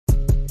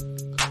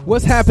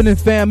What's happening,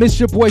 fam? It's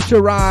your boy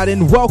Sherrod,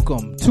 and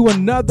welcome to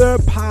another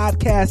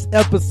podcast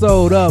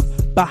episode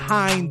of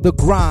Behind the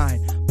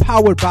Grind,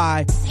 powered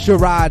by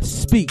Sherrod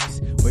Speaks,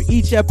 where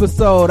each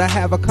episode I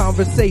have a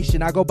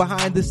conversation. I go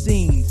behind the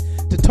scenes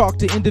to talk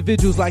to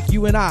individuals like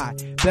you and I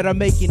that are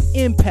making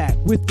impact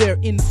with their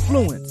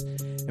influence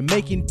and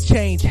making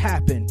change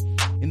happen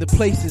in the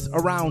places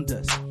around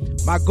us.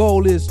 My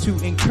goal is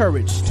to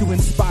encourage, to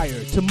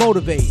inspire, to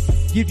motivate,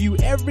 give you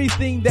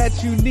everything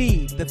that you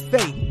need, the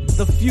faith,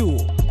 the fuel,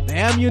 the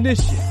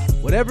ammunition,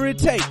 whatever it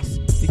takes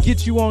to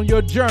get you on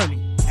your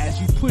journey as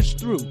you push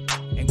through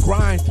and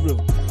grind through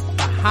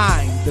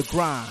behind the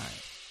grind.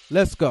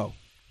 Let's go.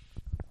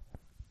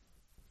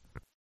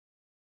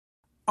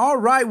 All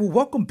right, well,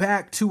 welcome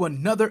back to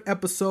another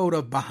episode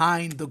of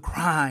Behind the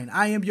Grind.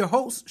 I am your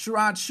host,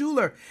 Sherrod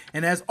Schuler,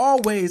 and as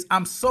always,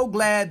 I'm so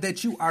glad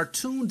that you are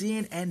tuned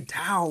in and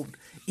dialed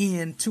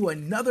in to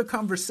another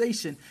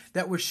conversation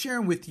that we're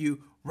sharing with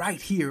you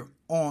right here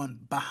on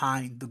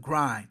Behind the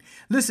Grind.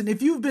 Listen,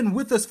 if you've been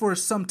with us for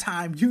some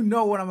time, you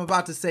know what I'm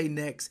about to say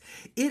next.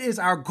 It is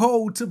our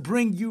goal to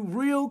bring you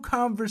real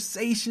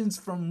conversations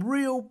from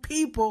real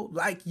people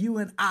like you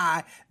and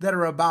I that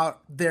are about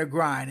their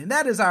grind. And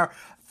that is our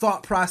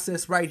thought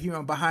process right here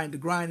on Behind the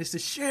Grind, is to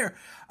share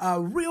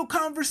real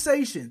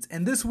conversations.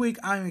 And this week,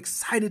 I'm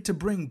excited to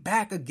bring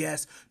back a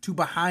guest to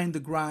Behind the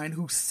Grind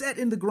who sat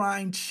in the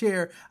grind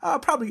chair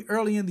probably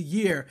early in the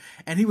year.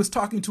 And he was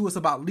talking to us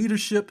about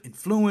leadership,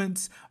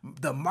 influence,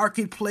 the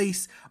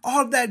marketplace,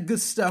 all that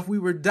good stuff. We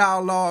were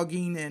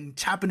dialoguing and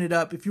chopping it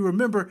up. If you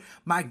remember,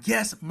 my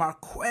guest,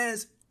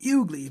 Marquez,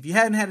 Hughley. If you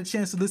hadn't had a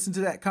chance to listen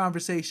to that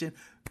conversation,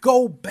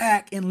 go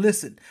back and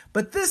listen.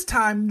 But this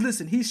time,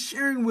 listen, he's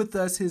sharing with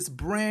us his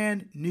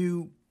brand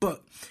new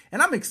book.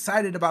 And I'm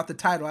excited about the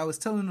title. I was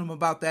telling him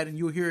about that, and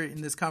you'll hear it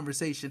in this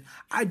conversation.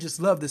 I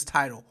just love this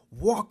title,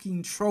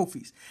 Walking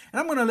Trophies. And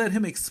I'm going to let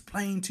him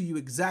explain to you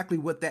exactly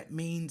what that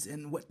means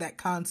and what that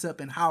concept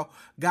and how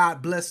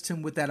God blessed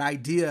him with that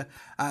idea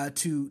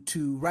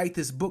to write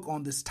this book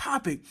on this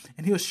topic.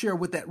 And he'll share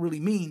what that really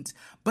means.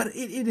 But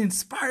it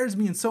inspires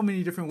me in so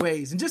many different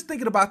ways. And just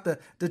thinking about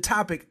the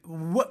topic,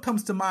 what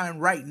comes to mind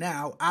right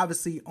now,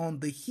 obviously on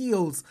the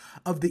heels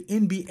of the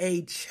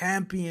NBA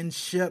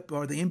championship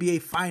or the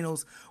NBA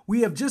finals,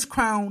 we have just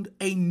crowned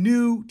a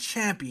new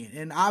champion.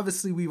 And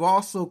obviously we've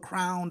also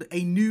crowned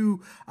a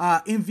new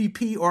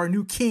MVP or a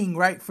new king,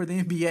 right, for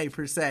the NBA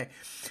per se.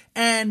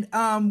 And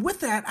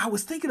with that, I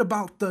was thinking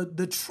about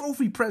the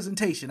trophy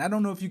presentation. I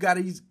don't know if you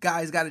guys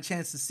got a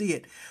chance to see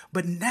it,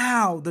 but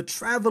now the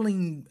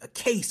traveling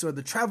case or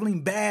the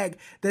traveling bag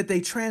that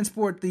they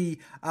transport the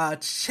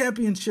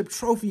championship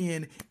trophy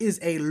in is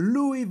a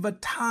Louis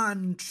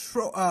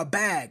Vuitton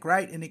bag,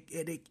 right? And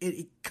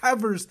it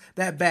covers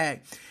that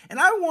bag. And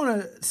I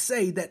want to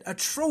say that a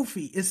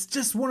trophy is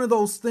just one of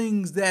those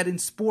things that in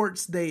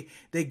sports they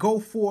go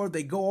for,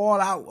 they go all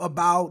out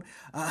about,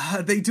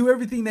 they do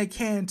everything they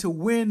can to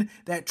win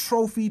that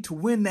trophy, to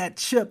win that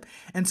chip.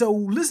 And so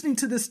listening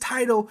to this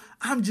title,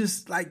 I'm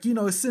just like,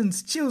 it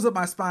sends chills up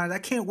my spine. I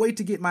can't wait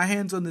to get my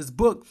hands on this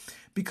book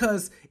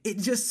because it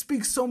just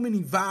speaks so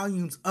many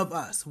volumes of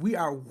us. We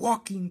are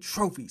walking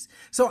trophies.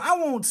 So I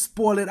won't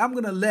spoil it. I'm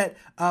going to let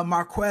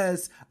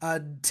Marquez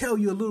tell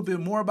you a little bit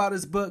more about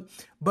his book,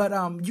 but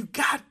you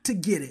got to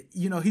get it.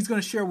 He's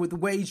going to share with the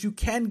ways you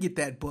can get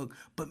that book,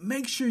 but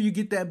make sure you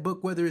get that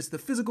book, whether it's the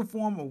physical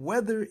form or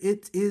whether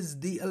it is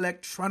the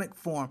electronic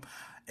form.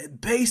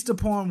 Based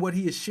upon what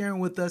he is sharing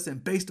with us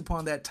and based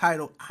upon that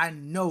title, I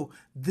know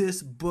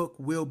this book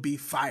will be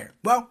fire.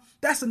 Well,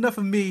 that's enough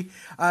of me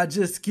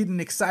just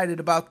getting excited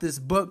about this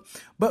book.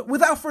 But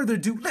without further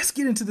ado, let's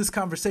get into this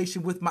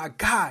conversation with my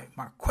guy,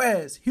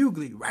 Marquez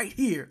Hughley, right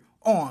here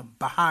on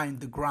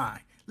Behind the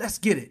Grind. Let's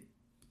get it.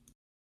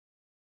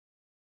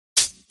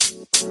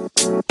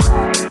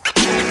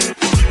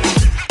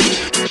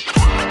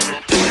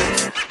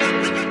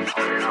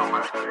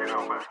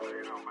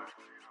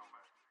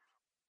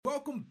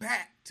 Welcome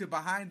back to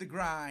Behind the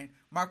Grind.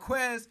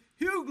 Marquez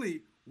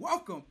Hughley,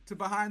 welcome to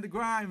Behind the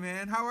Grind,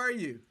 man. How are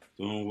you?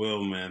 Doing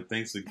well, man.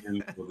 Thanks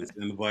again for this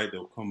invite.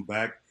 They'll come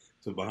back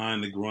to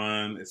Behind the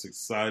Grind. It's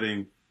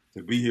exciting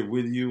to be here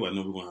with you. I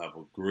know we're going to have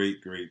a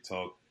great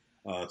talk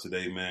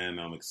today, man.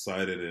 I'm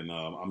excited, and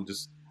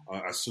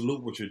I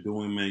salute what you're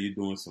doing, man. You're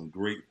doing some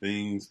great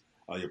things.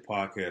 Your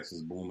podcast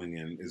is booming,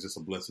 and it's just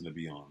a blessing to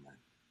be on, man.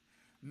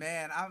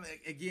 Man,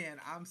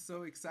 I'm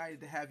so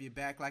excited to have you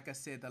back. Like I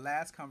said, the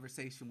last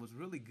conversation was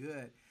really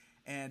good,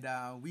 and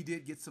we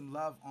did get some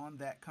love on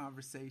that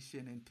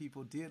conversation, and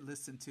people did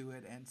listen to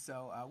it, and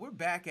so we're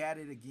back at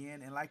it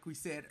again. And like we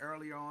said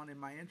earlier on in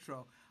my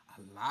intro,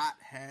 a lot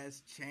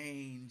has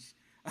changed,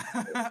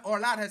 or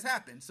a lot has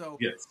happened. So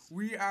yes.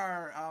 We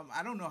are,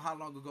 I don't know how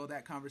long ago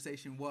that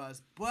conversation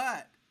was,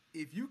 but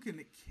if you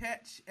can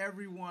catch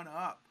everyone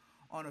up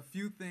on a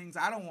few things.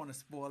 I don't want to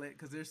spoil it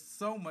because there's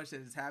so much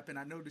that has happened.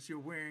 I know that you're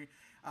wearing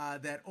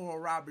that Oral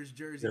Roberts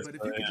jersey, Yes, but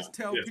if you could just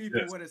tell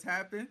people what has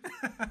happened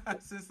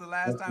since the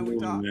last time we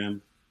talked.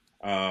 Man.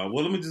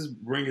 Well, let me just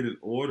bring it in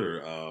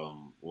order.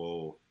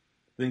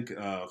 think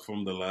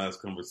from the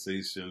last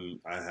conversation,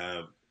 I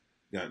have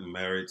gotten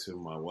married to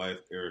my wife,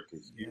 Erica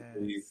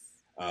Hughley. Yes.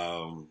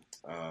 Um,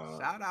 uh,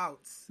 Shout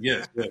outs.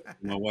 yes, yes,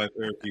 my wife,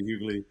 Erica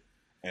Hughley,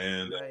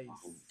 and Nice.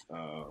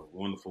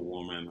 wonderful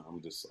woman.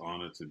 I'm just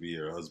honored to be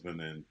her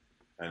husband,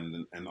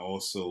 and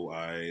also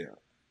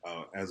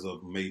as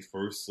of May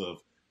 1st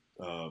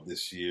of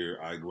this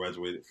year, I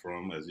graduated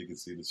from, as you can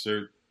see, the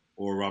shirt,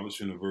 Oral Roberts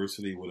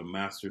University with a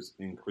master's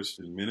in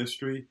Christian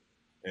ministry,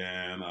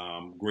 and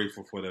I'm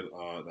grateful for that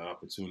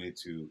opportunity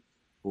to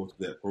go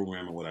through that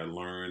program and what I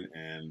learned,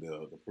 and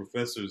the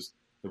professors,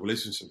 the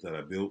relationships that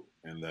I built,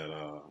 and that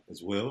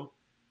as well.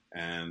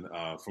 And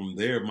from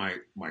there,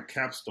 my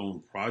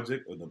capstone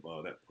project of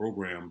that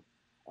program,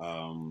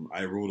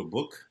 I wrote a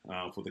book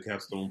for the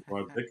capstone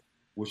project,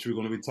 which we're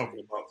going to be talking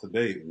Nice. about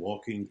today: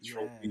 walking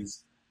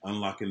trophies, Yes.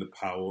 unlocking the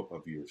power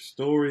of your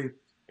story.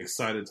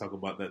 Excited to talk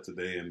about that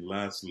today. And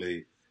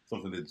lastly,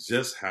 something that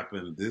just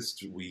happened this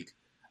week.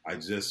 I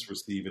just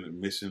received an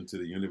admission to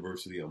the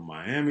University of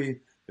Miami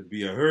to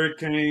be a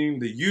hurricane,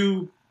 the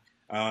U,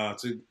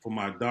 for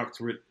my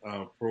doctorate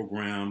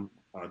program,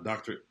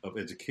 doctorate of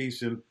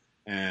education,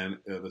 and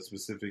the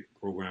specific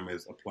program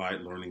is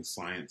Applied Learning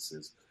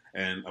Sciences.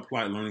 And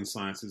Applied Learning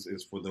Sciences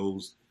is for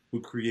those who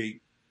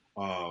create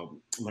uh,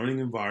 learning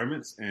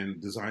environments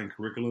and design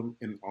curriculum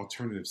in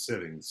alternative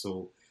settings.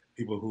 So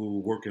people who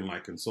work in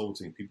like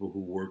consulting, people who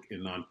work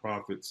in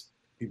nonprofits,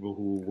 people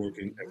who work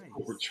in as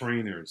corporate Nice.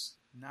 trainers,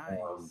 um,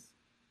 Nice.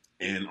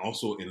 and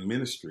also in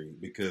ministry.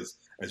 Because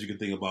as you can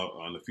think about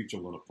in the future,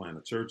 I'm going to plant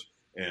a church,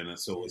 and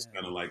so it's kind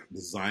of Yes. like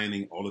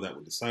designing all of that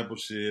with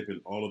discipleship and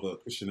all of the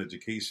Christian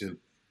education.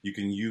 You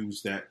can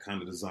use that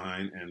kind of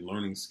design and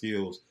learning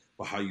skills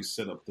for how you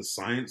set up the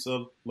science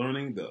of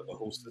learning, the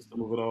whole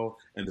system of it all,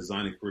 and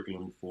designing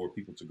curriculum for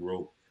people to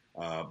grow.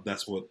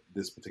 That's what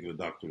this particular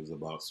doctorate is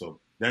about. So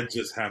that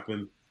just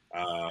happened.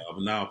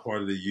 I'm now a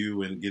part of the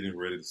U and getting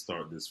ready to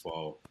start this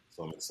fall.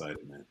 So I'm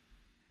excited, man.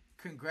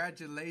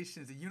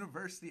 Congratulations, the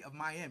University of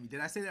Miami. Did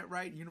I say that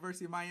right?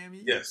 University of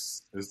Miami?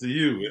 Yes, it's the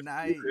U.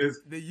 Nice.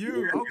 It's, The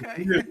U.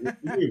 Okay.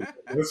 it's the U.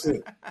 That's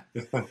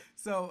it.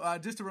 So,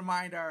 just to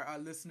remind our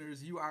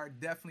listeners, you are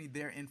definitely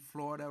there in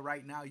Florida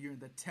right now. You're in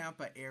the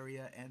Tampa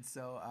area, and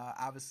so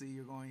obviously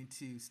you're going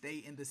to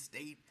stay in the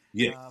state,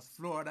 Yes,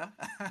 Florida,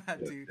 yes,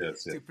 to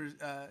yes,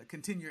 yes,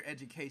 continue your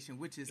education,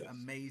 which is yes.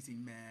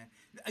 amazing, man.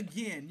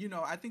 Again,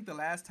 I think the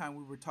last time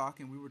we were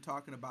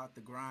talking about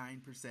the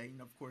grind per se.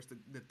 Of course,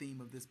 the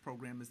theme of this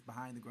program is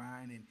behind the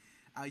grind,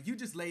 and you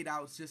just laid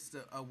out just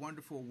a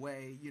wonderful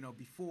way.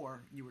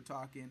 Before you were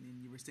talking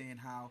and you were saying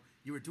how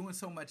you were doing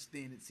so much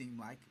then, it seemed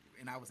like,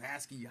 and I was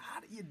asking you, how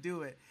do you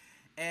do it?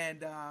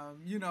 And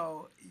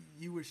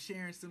you were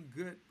sharing some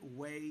good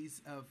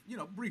ways of,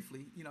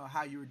 briefly,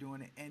 how you were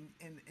doing it,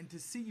 and to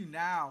see you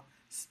now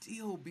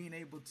still being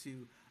able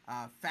to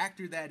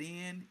factor that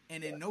in,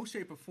 and in no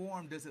shape or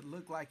form does it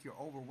look like you're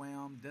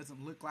overwhelmed.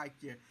 Doesn't look like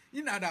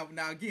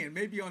now again,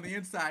 maybe on the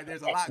inside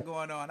there's a lot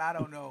going on. I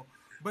don't know,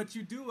 but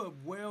you do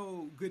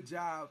a good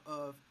job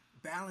of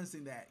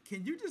balancing that.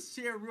 Can you just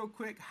share real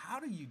quick, how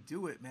do you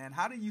do it, man?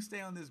 How do you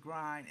stay on this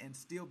grind and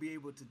still be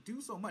able to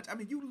do so much? I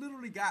mean, you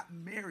literally got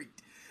married.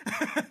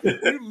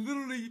 You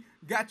literally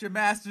got your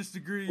master's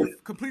degree,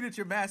 completed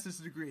your master's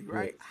degree,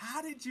 right? Yes.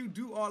 How did you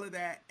do all of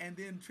that and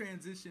then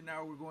transition?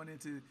 Now we're going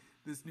into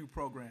this new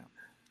program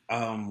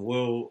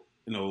Well,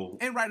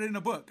 and write it in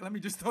a book. Let me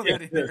just throw yes,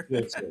 that in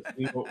yes, there. yes,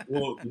 yes.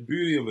 Well, the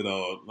beauty of it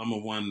all, number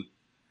one,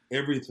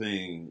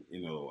 everything,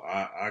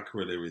 I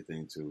credit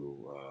everything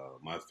to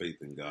my faith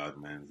in God,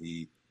 man.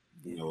 Yeah.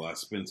 I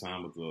spend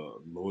time with the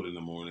Lord in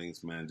the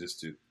mornings, man, just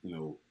to,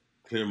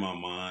 clear my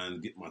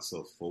mind, get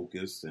myself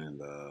focused, and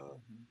Hmm.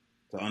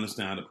 to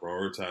understand how to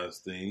prioritize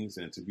things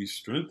and to be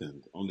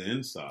strengthened on the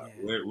inside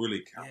Yeah. where it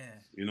really counts. Yeah.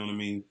 You know what I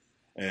mean?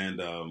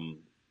 And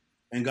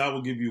and God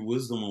will give you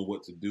wisdom on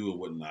what to do and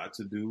what not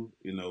to do.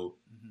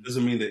 Hmm.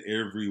 Doesn't mean that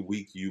every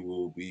week you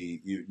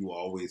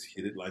always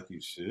hit it like you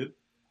should.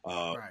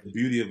 Right. The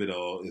beauty of it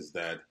all is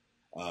that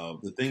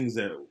the things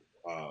that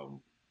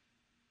um,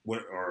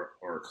 what are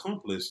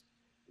accomplished,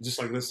 just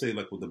like let's say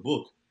like with the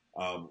book,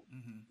 um,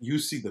 Hmm. you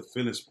see the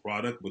finished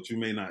product, but you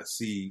may not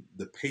see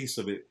the pace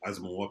of it as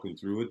I'm walking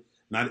through it.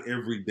 Not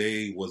every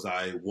day was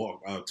I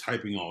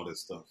typing all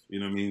this stuff.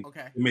 You know what I mean?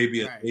 Okay. It may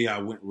be a Right. day I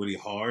went really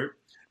hard.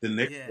 The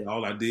next Yeah. day,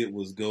 all I did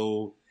was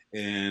go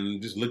and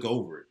just look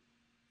over it.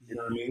 You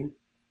know what I Yeah. mean?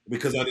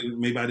 Because I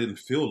didn't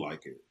feel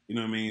like it. You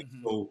know what I mean?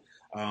 Hmm. So,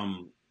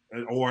 um,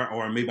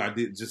 or maybe I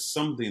did just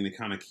something to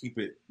kind of keep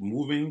it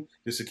moving,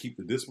 just to keep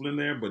the discipline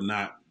there, but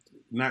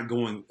not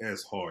going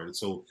as hard.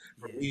 So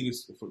for Yeah. me,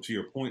 to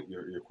your point,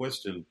 your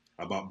question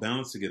about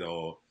balancing it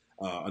all,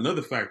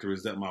 another factor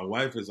is that my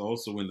wife is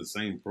also in the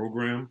same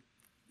program.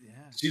 Yeah.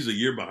 She's a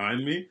year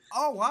behind me.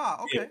 Oh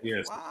wow. Yeah, Okay.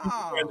 yeah. So she will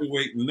Wow.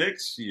 graduate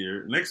next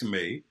year, next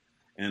May,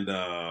 and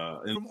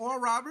From Oral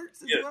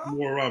Roberts as yes, well.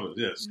 more Roberts.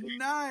 Yes, yeah,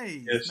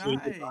 Nice. she'll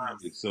get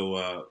behind me. Nice.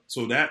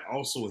 So that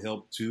also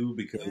helped too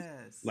because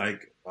Yes.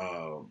 like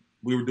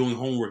we were doing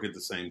homework at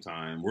the same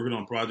time, working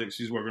on projects.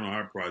 She's working on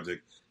her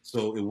project,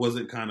 so it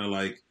wasn't kind of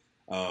like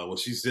well,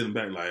 she's sitting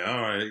back like,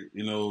 all right,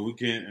 we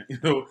can't,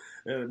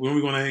 when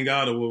we're going to hang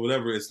out or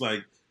whatever. It's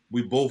like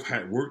we both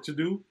had work to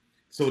do.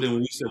 So then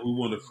when we said we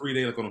wanted a free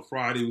day, like on a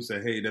Friday, we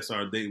said, hey, that's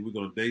our date. We're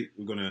going to date.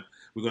 We're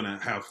gonna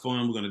have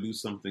fun. We're gonna do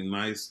something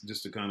nice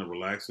just to kind of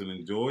relax and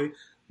enjoy.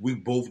 We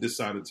both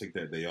decided to take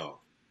that day off.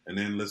 And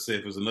then let's say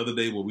if it's another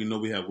day where we know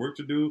we have work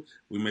to do,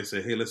 we may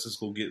say, hey, let's just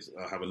go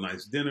have a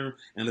nice dinner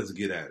and let's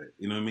get at it.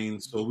 You know what I mean?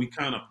 So we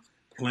kind of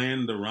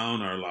planned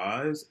around our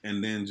lives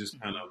and then just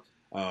kind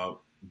of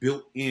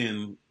built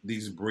in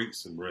these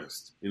breaks and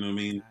rest. You know what I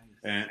mean?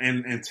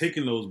 And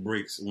taking those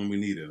breaks when we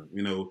need them.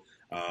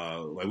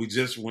 Like we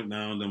just went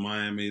down to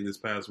Miami this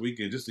past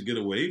weekend just to get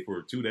away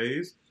for 2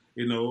 days.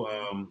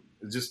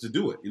 Just to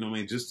do it. You know what I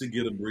mean? Just to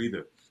get a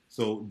breather.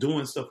 So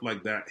doing stuff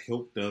like that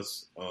helped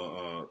us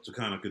to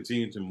kind of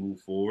continue to move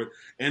forward,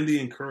 and the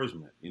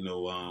encouragement.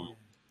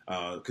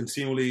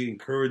 Continually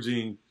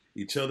encouraging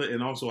each other,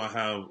 and also I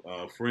have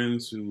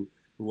friends who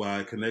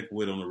I connect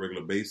with on a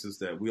regular basis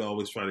that we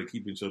always try to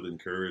keep each other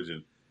encouraged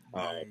and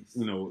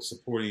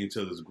supporting each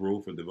other's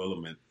growth and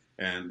development,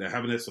 and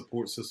having that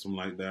support system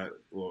like that,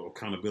 or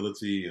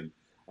accountability, and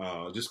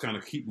just kind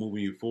of keep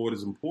moving you forward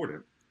is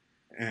important.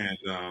 And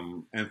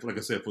like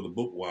I said, for the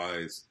book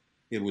wise,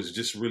 it was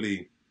just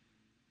really,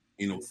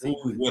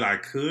 doing what I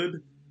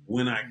could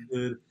when I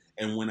could,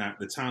 and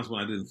the times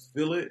when I didn't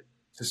feel it,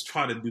 just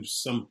try to do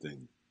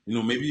something.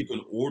 Maybe you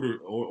can order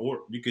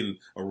or you can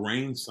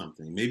arrange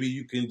something. Maybe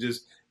you can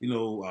just,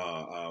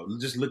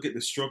 just look at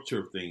the structure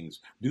of things.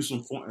 Do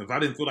some if I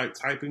didn't feel like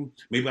typing,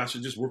 maybe I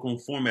should just work on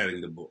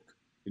formatting the book.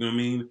 You know what I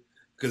mean?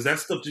 Because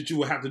that's stuff that you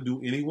would have to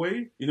do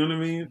anyway. You know what I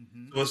mean?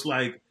 Mm-hmm. So it's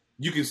like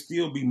you can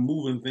still be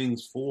moving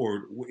things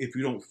forward if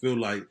you don't feel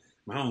like,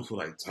 I don't feel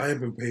like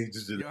typing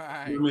pages.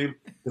 Right. You know what I mean?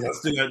 Because I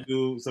still got to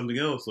do something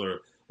else or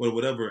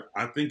whatever.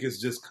 I think it's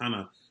just kind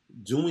of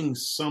doing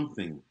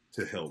something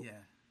to help. Yeah.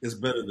 Is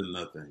better than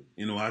nothing.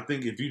 I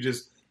think if you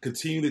just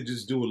continue to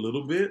just do a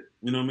little bit,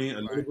 you know what I mean?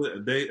 A little bit a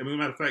day. I mean,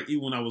 matter of fact,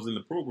 even when I was in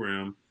the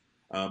program,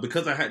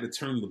 because I had to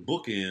turn the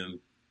book in,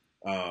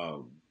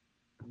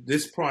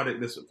 this product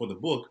that's for the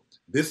book,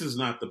 this is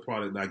not the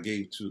product I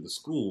gave to the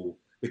school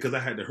because I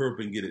had to hurry up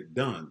and get it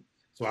done.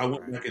 So I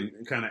went back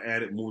and kind of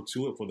added more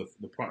to it for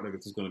the product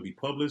that's going to be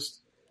published.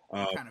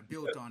 Kind of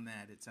built on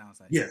that, it sounds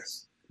like.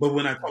 Yes. But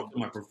when I talked to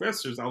my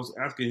professors, I was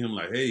asking him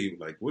like, hey,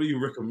 like, what do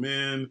you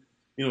recommend?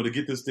 To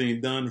get this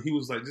thing done. He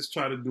was like, just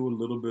try to do a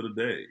little bit a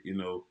day, he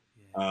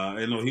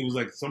was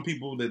like, some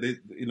people that they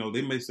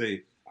may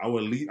say, I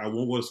won't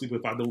go to sleep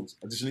if I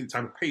just need to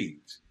type a page.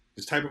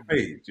 Just type a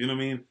page. You know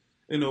what I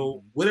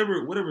mean?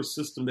 Whatever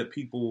system that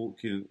people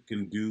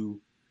can do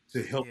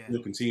to help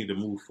you continue to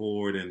move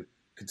forward and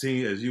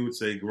continue, as you would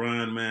say,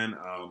 grind, man.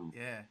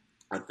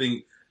 I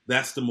think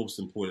that's the most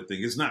important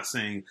thing. It's not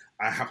saying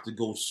I have to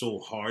go so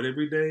hard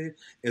every day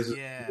as it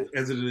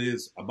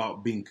is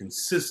about being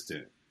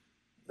consistent.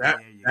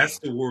 That's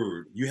the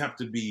word. You have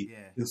to be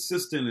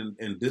consistent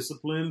and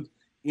disciplined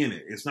in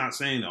it. It's not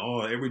saying,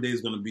 every day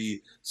is going to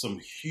be some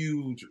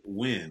huge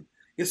win.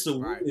 It's a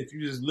win if you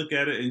just look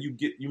at it and you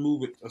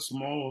move it a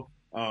small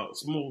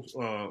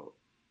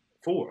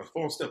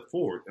step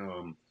forward.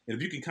 And if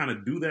you can kind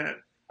of do that,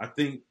 I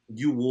think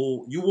you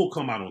will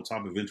come out on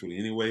top eventually.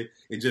 Anyway,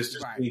 it's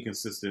just being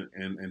consistent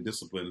and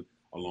disciplined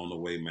along the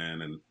way,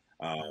 man. And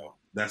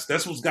that's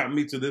what's gotten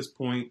me to this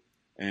point.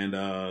 And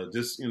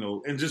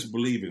just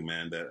believing,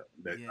 man, that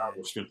God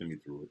will strengthen me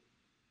through it.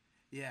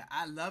 Yeah,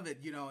 I love it.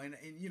 And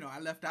I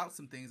left out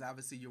some things.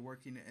 Obviously, you're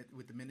working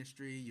with the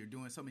ministry. You're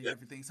doing so many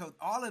different things. So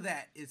all of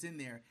that is in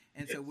there.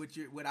 And so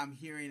what I'm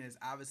hearing is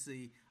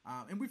obviously,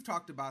 and we've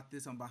talked about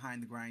this on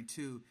Behind the Grind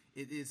too.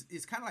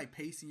 It's kind of like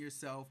pacing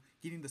yourself,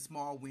 getting the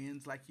small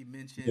wins, like you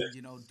mentioned.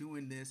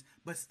 Doing this,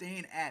 but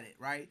staying at it,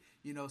 right?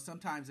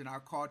 Sometimes in our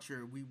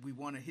culture, we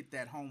want to hit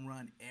that home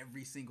run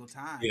every single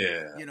time.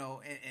 Yeah.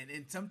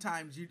 And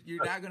sometimes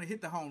you're not going to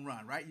hit the home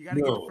run, right? You got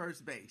to get to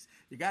first base.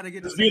 You got to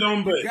get to get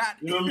on base.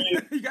 You know what I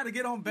mean? You got to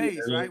get on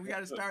base, right? We got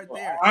to start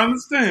there. I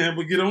understand,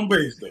 but get on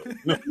base though.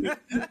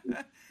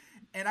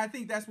 And I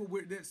think that's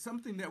that's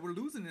something that we're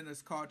losing in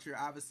this culture,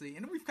 obviously.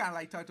 And we've kind of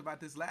like talked about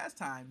this last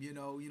time.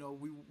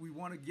 We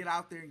want to get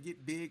out there and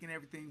get big and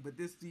everything, but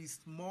these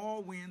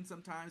small wins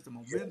sometimes, the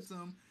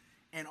momentum,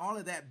 and all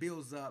of that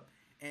builds up.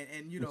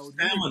 And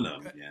stamina,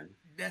 man.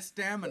 That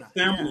stamina.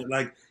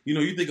 Like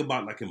you think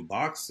about like in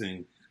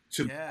boxing.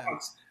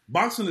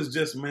 Boxing is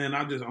just, man.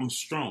 I'm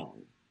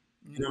strong.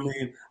 You know what I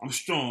mean? I'm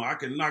strong. I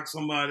can knock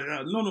somebody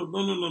out.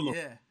 No.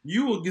 Yeah.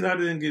 You will get out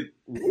there and get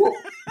whooped.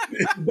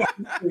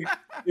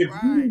 If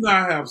you do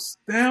not have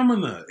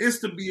stamina, it's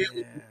to be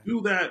able to do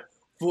that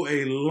for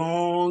a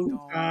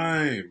long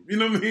time. You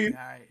know what I mean?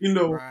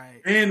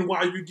 Right. And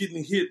while you're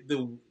getting hit,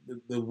 the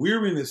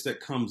weariness that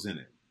comes in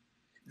it.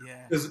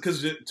 Yeah.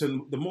 Because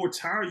the more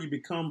tired you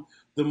become,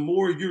 the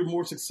more you're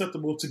more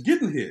susceptible to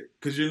getting hit.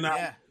 Because you're not.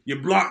 Yeah. Your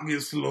block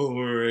gets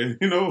slower, and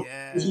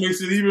which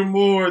makes it even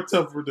more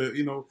tougher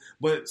to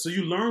But so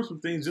you learn some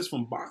things just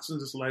from boxing.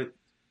 Just like,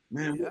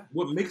 man,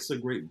 what makes a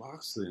great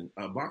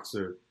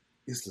boxer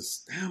is the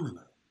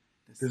stamina.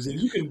 Because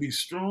you can be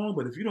strong,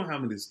 but if you don't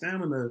have any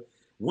stamina,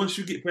 once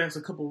you get past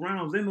a couple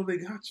rounds, they know they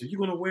got you.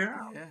 You're gonna wear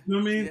out. Yeah. You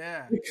know what I mean?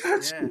 Yeah. They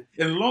got Yeah. you.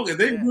 And as long as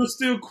Yeah. they're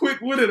still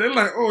quick with it, they're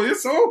like, oh,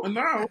 it's over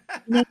now.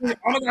 You know what I mean?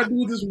 All I gotta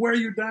do is just wear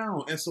you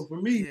down. And so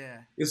for me,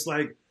 Yeah. it's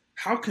like,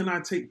 how can I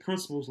take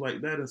principles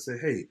like that and say,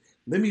 hey,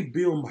 let me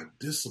build my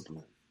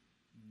discipline.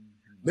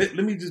 Let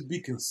me just be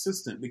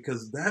consistent,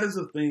 because that is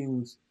the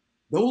things,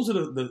 those are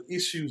the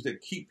issues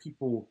that keep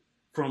people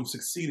from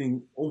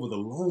succeeding over the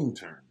long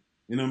term.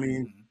 You know what I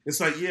mean? Mm-hmm. It's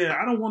like, yeah,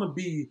 I don't want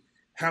to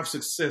have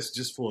success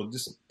just for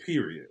just a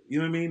period. You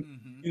know what I mean?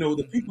 Mm-hmm. You know,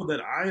 the Mm-hmm. people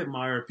that I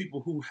admire are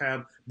people who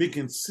have been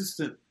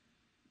consistent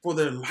for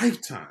their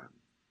lifetime,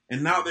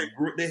 and now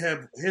they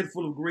have a head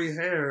full of gray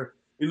hair,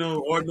 you know,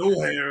 or no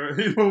hair,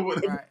 you know,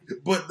 whatever.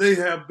 Right. But they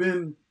have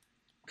been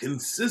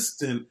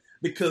consistent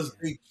because Yeah.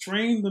 they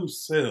trained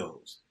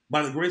themselves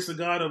by the grace of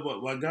God,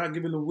 by God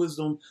giving them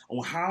wisdom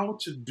on how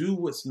to do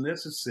what's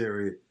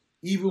necessary,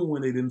 even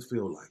when they didn't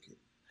feel like it.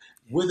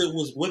 Yeah. Whether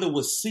it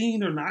was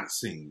seen or not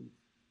seen.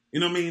 You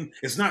know what I mean?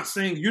 It's not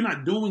saying you're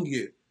not doing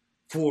it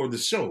for the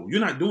show. You're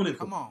not doing it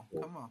for Come on.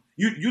 people. Come on.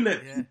 You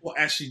let Yeah. people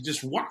actually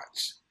just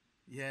watch.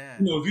 Yeah.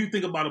 You know, if you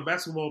think about a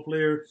basketball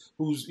player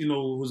who's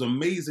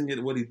amazing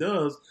at what he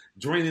does,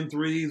 draining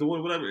threes or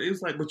whatever,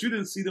 it's like, but you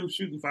didn't see them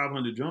shooting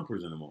 500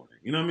 jumpers in the morning.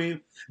 You know what I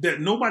mean?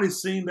 That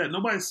nobody's seen that.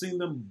 Nobody's seen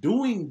them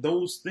doing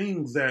those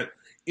things that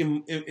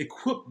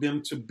equip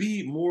them to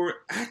be more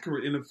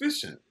accurate and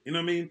efficient. You know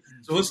what I mean?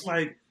 Mm-hmm. So it's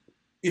like,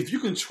 if you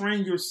can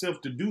train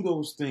yourself to do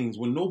those things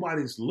when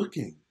nobody's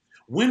looking,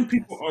 when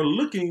people are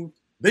looking,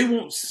 they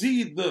won't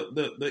see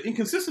the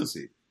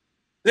inconsistency.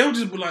 They'll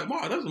just be like,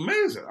 wow, that's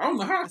amazing. I don't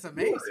know how. That's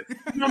amazing.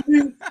 You know what I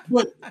mean?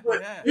 But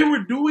Yeah. they were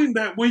doing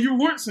that when you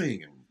weren't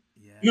seeing them.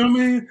 Yeah. You know what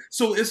I mean?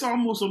 So it's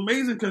almost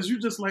amazing, because you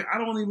just like, I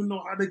don't even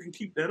know how they can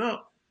keep that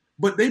up.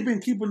 But they've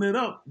been keeping it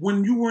up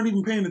when you weren't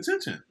even paying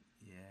attention.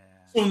 Yeah.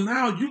 So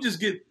now you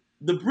just get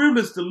the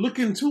privilege to look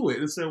into it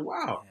and say,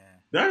 wow,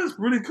 that is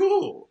pretty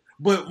cool.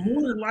 But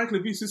more than likely,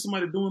 if you see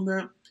somebody doing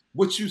that,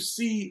 what you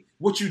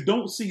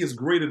don't see is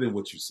greater than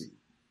what you see.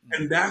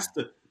 And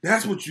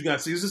that's what you got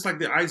to see. It's just like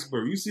the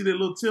iceberg. You see that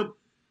little tip.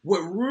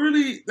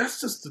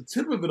 That's just the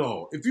tip of it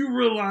all. If you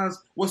realize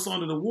what's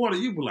under the water,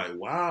 you'd be like,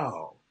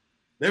 wow,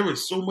 there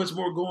is so much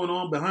more going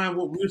on behind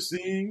what we're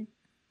seeing.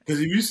 Because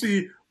if you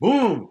see,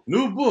 boom,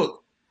 new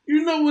book,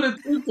 you know what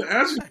it took to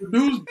actually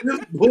produce this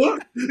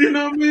book? You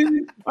know what I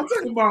mean? I'm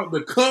talking about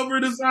the cover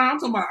design. I'm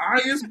talking about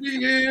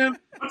ISBN.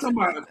 I'm talking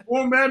about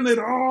formatting it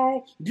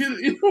all.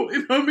 You know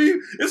what I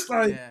mean? It's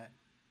like,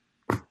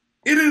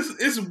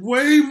 it's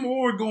way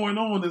more going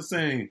on than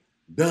saying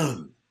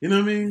done. You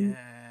know what I mean?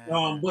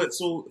 Yeah. But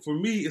so for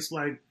me, it's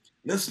like,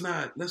 let's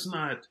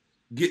not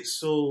get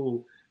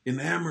so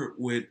enamored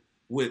with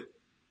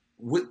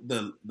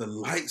the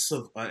lights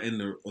of and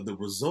the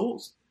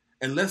results,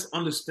 and let's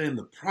understand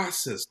the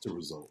process to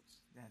results.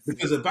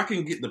 Because if I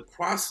can get the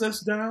process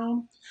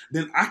down,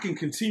 then I can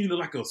continue to,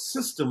 like a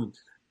system,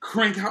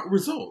 crank out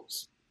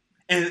results.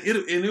 And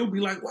it'll be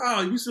like,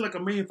 wow, you see like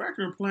a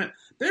manufacturing plant,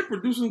 they're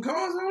producing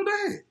cars all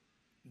day.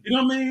 You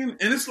know what I mean?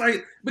 And it's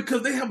like,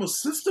 because they have a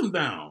system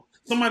down.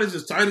 Somebody's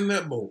just tighten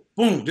that bolt.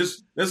 Boom.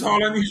 That's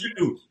all I need you to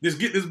do. Just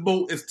get this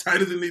bolt as tight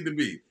as it needs to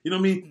be. You know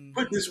what I mean? Mm-hmm.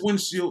 Put this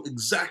windshield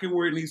exactly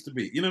where it needs to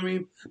be. You know what I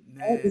mean?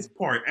 Add this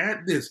part,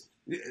 add this.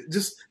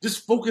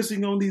 Just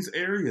focusing on these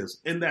areas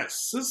and that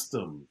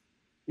system.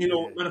 You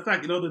know, matter of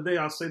fact, the other day,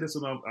 I'll say this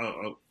and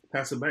I'll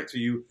pass it back to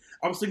you.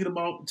 I was thinking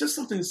about just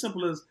something as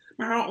simple as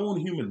our own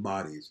human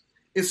bodies.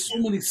 It's so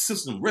many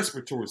systems: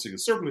 respiratory system,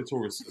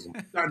 circulatory system,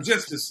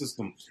 digestive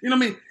system. You know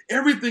what I mean?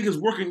 Everything is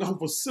working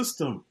off a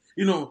system.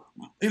 You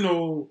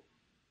know,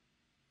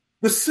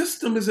 the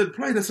system is at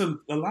play that's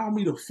allow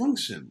me to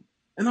function.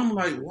 And I'm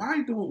like,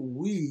 why don't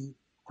we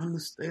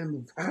understand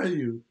the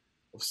value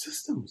of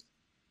systems?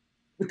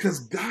 Because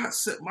God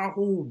set my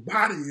whole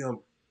body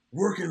up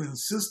working in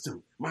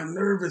system, my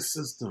nervous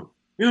system.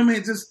 You know what I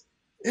mean? Just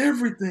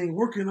everything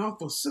working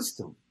off a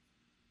system.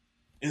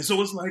 And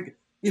so it's like,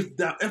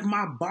 if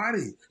my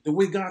body, the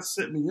way God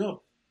set me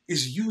up,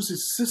 is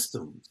uses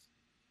systems,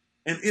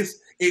 and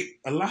it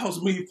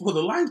allows me for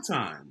the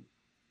lifetime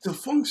to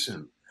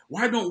function,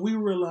 why don't we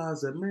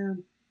realize that,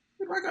 man,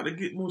 I got to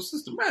get more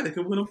systematic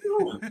in what I'm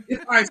doing?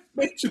 If I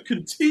expect to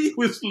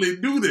continuously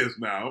do this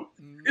now,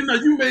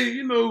 you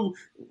may,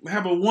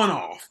 have a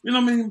one-off. You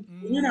know what I mean?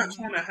 We're not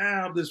trying to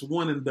have this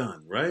one and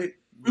done, right?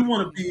 We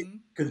want to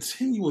be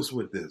continuous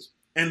with this.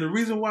 And the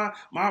reason why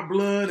my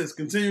blood is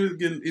continually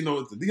getting,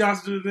 it's the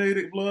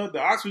deoxygenated blood, the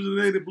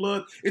oxygenated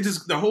blood,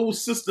 the whole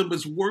system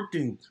is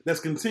working.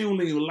 That's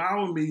continually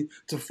allowing me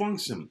to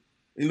function.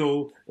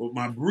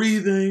 My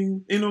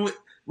breathing,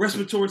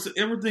 respiratory,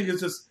 everything is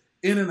just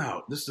in and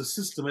out. This is the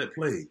system at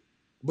play.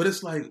 But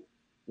it's like,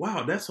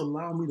 wow, that's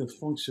allowing me to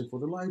function for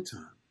the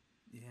lifetime.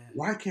 Yeah.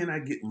 Why can't I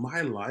get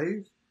my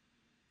life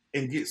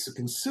and get so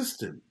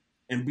consistent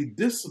and be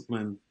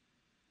disciplined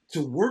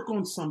to work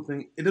on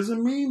something? It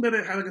doesn't mean that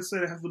like I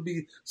said, it has to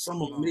be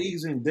some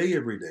amazing day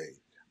every day,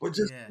 but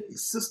just be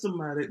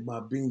systematic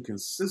by being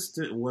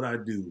consistent in what I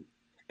do.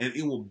 And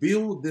it will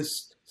build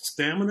this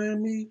stamina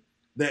in me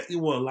that it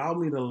will allow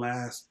me to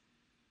last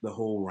the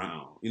whole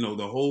round,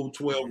 the whole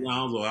 12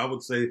 rounds, or I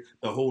would say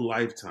the whole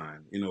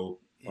lifetime, for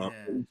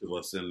each of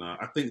us. And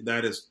I think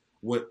that is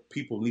what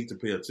people need to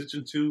pay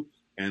attention to,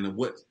 and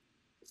what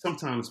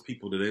oftentimes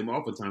people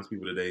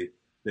today,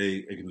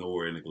 they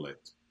ignore and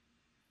neglect.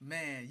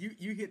 Man,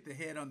 you hit the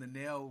head on the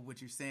nail with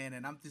what you're saying,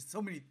 and I'm just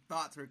so many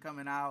thoughts are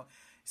coming out,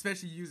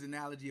 especially you use the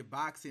analogy of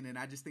boxing, and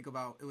I just think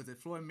about it was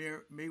Floyd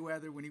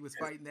Mayweather when he was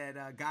fighting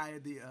that guy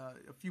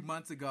a few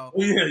months ago.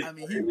 Oh, yeah. I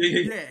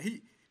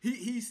mean,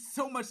 he's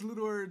so much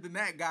littler than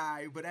that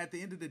guy, but at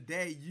the end of the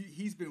day,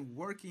 he's been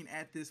working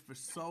at this for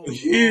so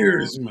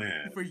years, long,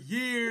 man. For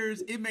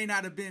years. It may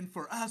not have been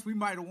for us. We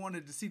might have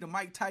wanted to see the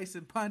Mike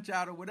Tyson punch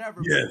out or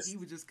whatever. Yes. But he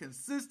was just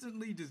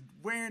consistently just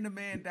wearing the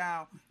man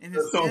down, and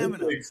his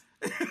stamina.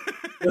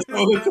 That's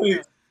all it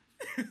takes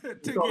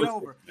to get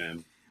over.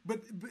 Man.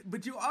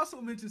 But you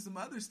also mentioned some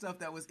other stuff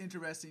that was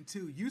interesting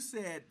too. You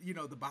said,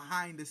 the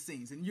behind the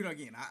scenes. And,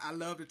 again, I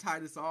love to tie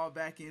this all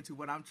back into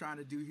what I'm trying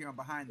to do here on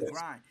Behind the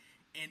Grind.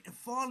 And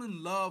fall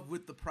in love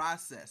with the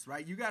process,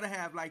 right? You got to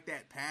have like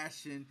that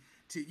passion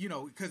to,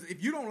 because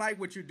if you don't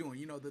like what you're doing,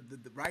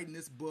 the writing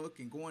this book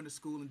and going to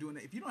school and doing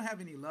it, if you don't have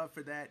any love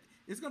for that,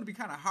 it's going to be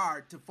kind of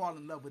hard to fall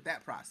in love with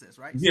that process,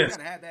 right? So you got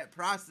to have that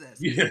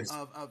process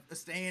of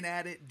staying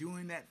at it,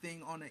 doing that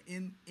thing on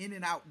an in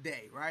and out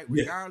day, right?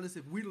 Regardless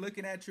if we're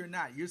looking at you or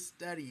not, you're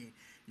studying,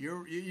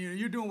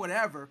 you're doing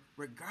whatever,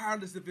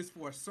 regardless if it's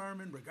for a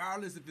sermon,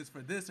 regardless if it's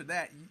for this or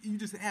that. You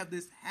just have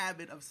this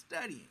habit of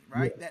studying,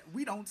 right? That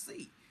we don't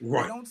see.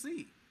 Right. We don't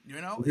see.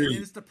 And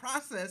it's the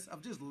process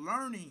of just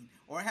learning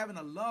or having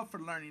a love for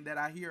learning that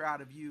I hear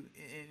out of you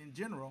in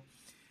general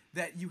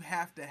that you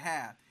have to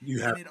have.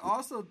 And it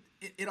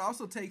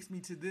also takes me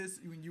to this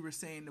when you were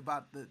saying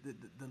about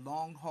the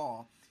long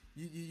haul.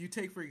 You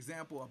take, for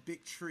example, a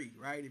big tree,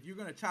 right? If you're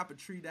going to chop a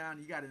tree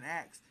down, you got an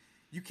axe.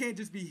 You can't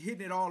just be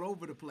hitting it all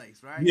over the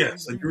place, right?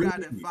 Yes, you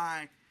got to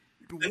find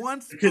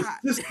one spot.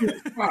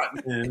 Consistent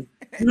spot, man.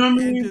 You know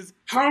what I mean?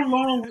 How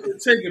long would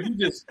it take if you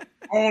just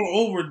all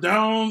over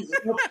down?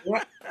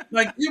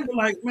 Like, you'd be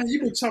like, man,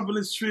 you've been chopping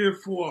this tree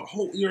for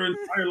your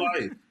entire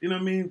life. You know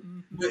what I mean? Mm-hmm.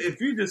 But if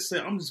you just say,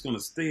 I'm just going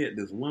to stay at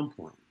this one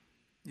point.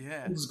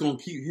 Yeah. I'm just going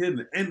to keep hitting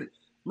it. And,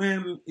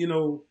 man,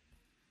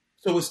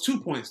 so it's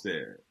 2 points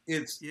there.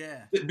 It's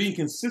being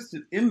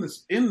consistent in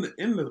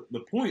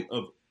the point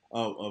of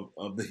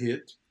the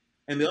hit.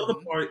 And the other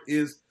part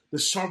is the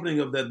sharpening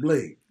of that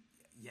blade.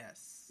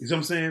 Yes. You know what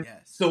I'm saying?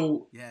 Yes.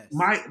 So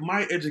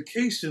my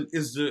education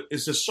is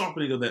the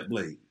sharpening of that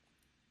blade.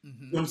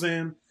 Mm-hmm. You know what I'm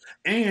saying?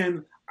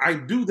 And I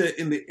do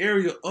that in the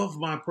area of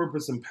my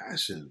purpose and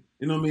passion.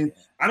 You know what I mean?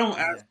 I don't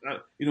ask.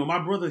 My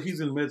brother, he's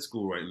in med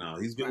school right now.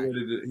 He's getting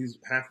ready to. He's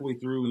halfway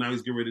through now.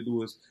 He's getting ready to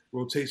do his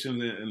rotation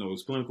and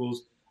his clinicals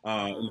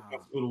in the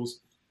hospitals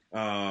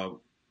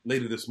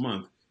later this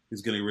month.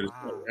 He's getting ready to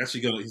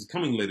start. He's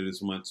coming later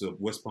this month to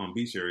West Palm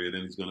Beach area.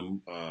 Then he's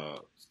going to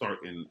start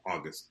in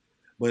August.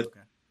 But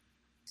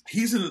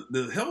he's in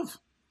the health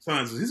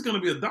sciences. He's going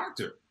to be a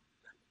doctor.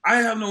 I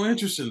have no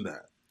interest in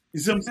that. You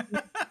see what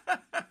I'm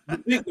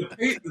saying?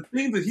 The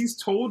thing that he's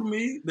told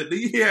me that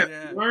he had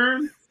to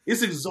learn,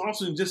 it's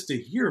exhausting just to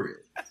hear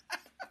it.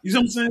 You see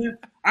what I'm saying?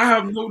 I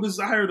have no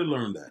desire to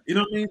learn that. You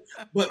know what I mean?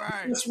 But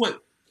guess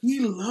what?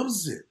 He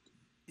loves it.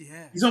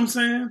 Yeah. You know what I'm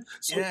saying?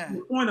 So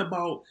the point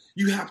about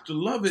you have to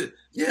love it,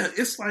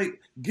 it's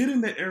like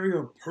getting the area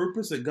of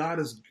purpose that God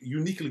has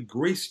uniquely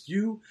graced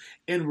you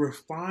and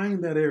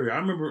refine that area. I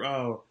remember,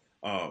 I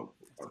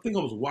think I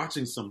was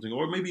watching something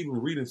or maybe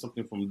even reading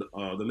something from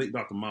the late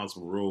Dr. Miles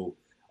Monroe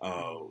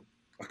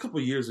a couple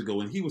of years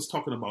ago, and he was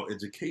talking about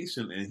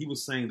education, and he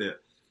was saying that,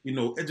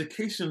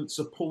 education isn't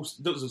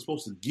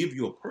supposed to give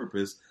you a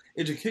purpose.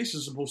 Education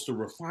is supposed to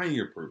refine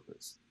your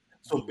purpose.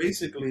 So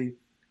basically,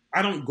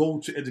 I don't go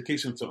to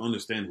education to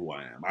understand who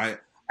I am.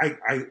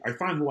 I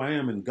find who I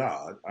am in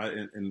God.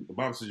 And the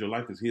Bible says your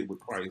life is hid with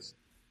Christ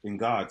in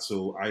God.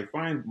 So I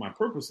find my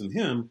purpose in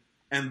Him,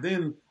 and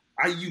then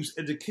I use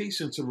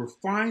education to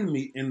refine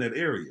me in that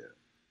area.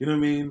 You know what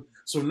I mean?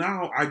 So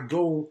now I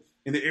go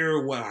in the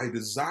area where I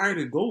desire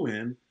to go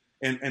in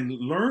and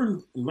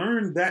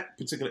learn that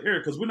particular area,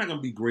 because we're not going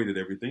to be great at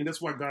everything.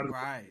 That's why God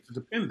is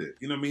dependent.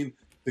 You know what I mean?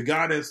 The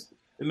God that's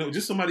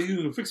just somebody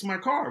using to fix my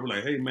car. We're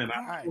like, hey, man,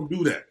 I don't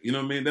do that. You know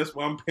what I mean? That's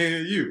why I'm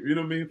paying you. You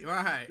know what I mean?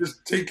 Right.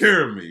 Just take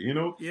care of me,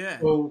 Yeah.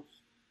 So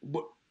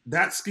but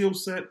that skill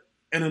set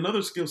and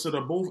another skill set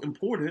are both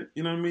important,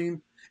 you know what I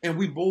mean? And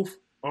we both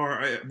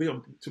are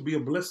to be a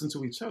blessing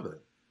to each other.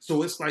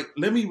 So it's like,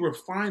 let me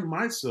refine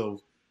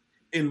myself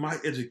in my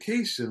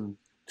education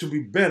to be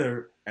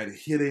better at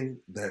hitting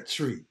that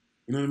tree.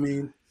 You know what I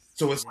mean?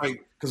 So it's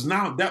like, because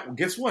now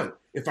guess what?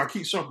 If I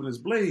keep sharpening this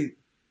blade,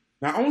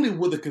 not only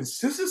will the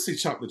consistency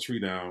chop the tree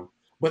down,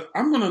 but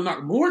I'm going to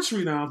knock more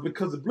tree down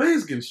because the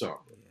blade's getting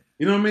sharper.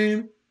 You know what I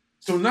mean?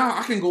 So now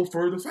I can go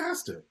further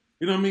faster.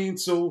 You know what I mean?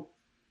 So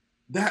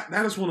that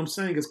is what I'm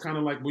saying. It's kind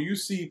of like when you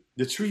see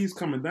the trees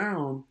coming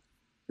down,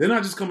 they're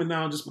not just coming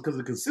down just because of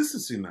the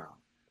consistency now.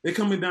 They're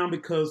coming down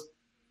because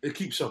they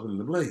keep sharpening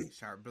the blade.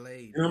 Sharp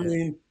blade. You know what I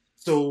mean?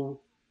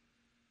 So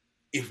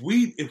if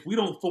we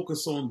don't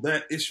focus on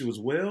that issue as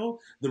well,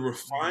 the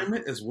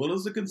refinement as well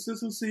as the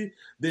consistency,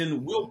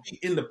 then we'll be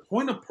in the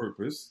point of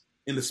purpose,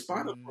 in the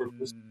spot of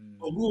purpose,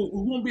 but we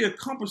won't be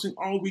accomplishing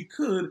all we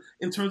could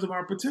in terms of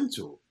our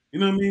potential. You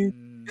know what I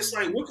mean? It's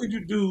like, what could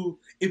you do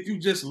if you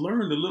just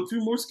learned a little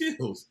few more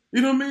skills?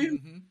 You know what I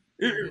mean?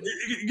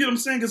 You get what I'm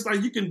saying? It's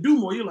like you can do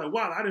more. You're like,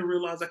 wow, I didn't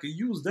realize I could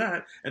use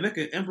that and that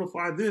can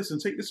amplify this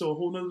and take this to a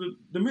whole nother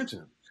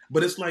dimension.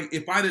 But it's like,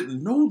 if I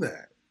didn't know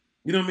that,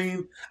 you know what I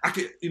mean?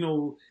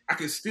 I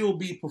could still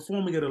be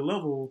performing at a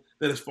level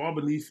that is far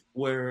beneath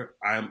where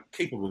I'm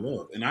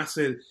capable of. And I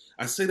say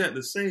that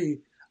to say,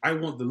 I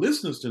want the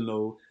listeners to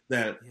know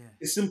that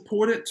it's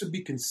important to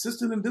be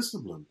consistent and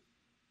disciplined.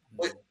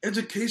 But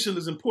education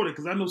is important,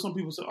 because I know some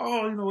people say,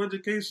 "Oh,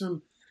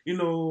 education, you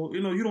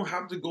don't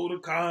have to go to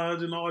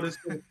college and all this."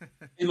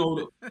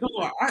 No,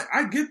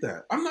 I get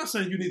that. I'm not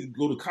saying you need to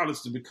go to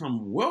college to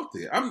become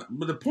wealthy.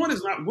 But the point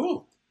is not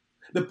wealth.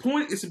 The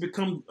point is to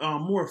become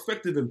more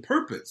effective in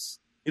purpose.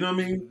 You know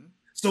what I mean?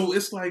 So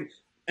it's like,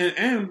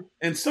 and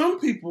some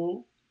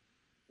people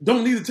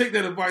don't need to take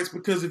that advice,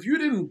 because if you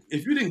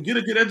didn't get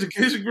a good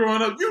education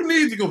growing up, you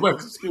need to go back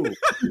to school.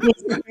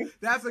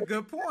 That's a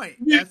good point.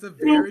 That's a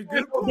very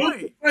good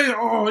point. Say,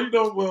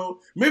 well,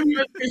 maybe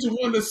your education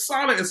wasn't as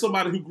solid as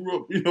somebody who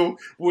grew up,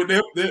 where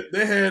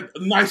they had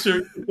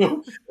nicer,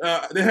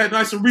 they had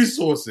nicer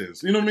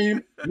resources. You know what I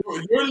mean?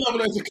 Your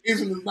level of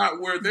education is not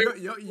where they.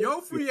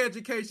 Your free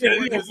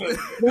education. That's what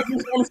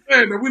I'm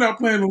saying. That we're not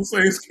playing on the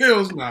same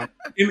scales now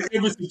in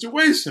every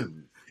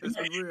situation. You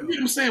know what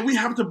I'm saying? We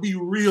have to be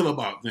real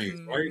about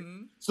things, right?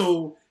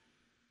 So,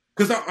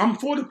 because I'm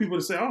for the people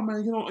to say, "Oh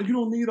man, you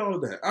don't need all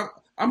of that."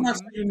 I'm not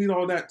saying you need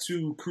all that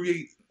to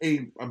create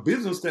a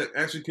business that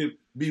actually could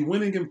be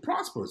winning and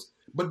prosperous.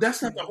 But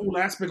that's not the whole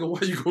aspect of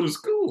why you go to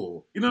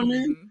school. You know what I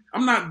mean?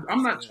 I'm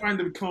not trying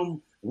to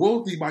become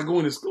wealthy by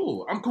going to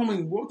school. I'm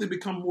becoming wealthy to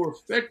become more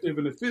effective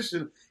and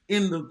efficient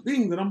in the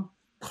thing that I'm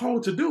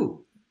called to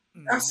do.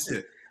 That's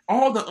it.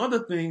 All the other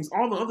things,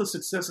 all the other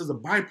success is a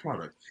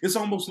byproduct. It's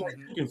almost like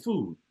cooking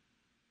food.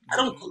 I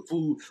don't cook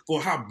food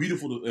for how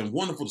beautiful and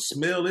wonderful the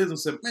smell is and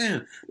say,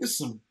 man,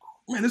 this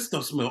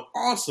stuff smells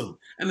awesome.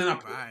 And then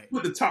I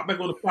put the top back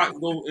on the pot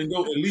and go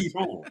and leave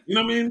home. You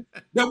know what I mean?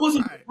 That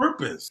wasn't the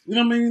purpose. You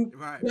know what I mean?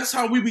 That's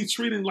how we be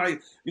treating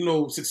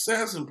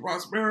success and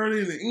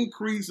prosperity and the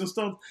increase and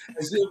stuff,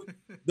 as if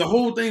the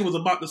whole thing was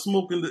about the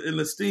smoke and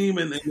the steam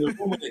and the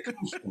aroma that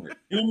comes from it.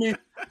 You know what I mean?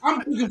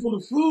 I'm cooking for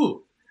the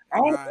food.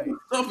 All that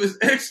stuff is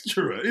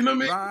extra. You know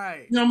what I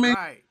mean? You know what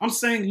I mean? I'm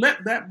saying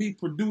let that be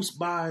produced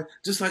by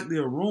just like the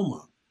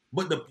aroma.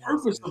 But the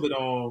purpose of it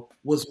all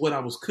was what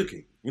I was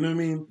cooking. You know what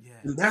I mean?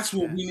 And that's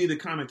what we need to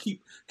kind of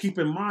keep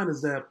in mind,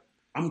 is that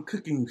I'm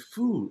cooking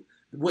food.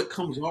 What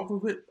comes off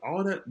of it,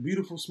 all that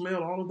beautiful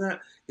smell, all of that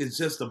is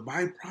just a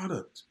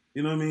byproduct.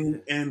 You know what I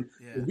mean? And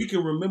if we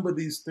can remember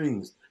these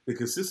things, the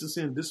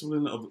consistency and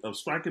discipline of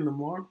striking the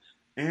mark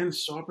and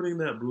sharpening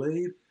that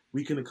blade,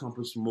 we can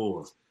accomplish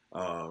more.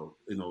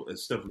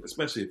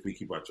 Especially if we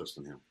keep our trust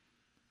in Him.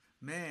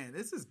 Man,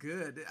 this is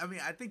good. I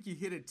mean, I think you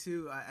hit it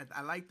too.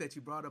 I like that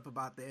you brought up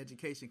about the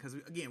education, because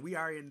again, we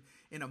are in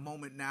a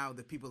moment now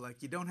that people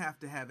you don't have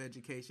to have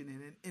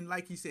education, and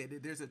like you said,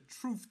 there's a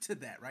truth to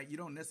that, right? You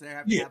don't necessarily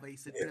have to have a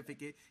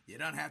certificate. You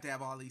don't have to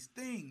have all these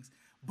things,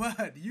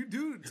 but you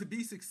do, to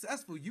be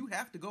successful, you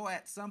have to go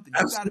at something.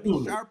 You got to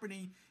be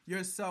sharpening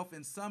yourself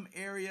in some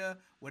area,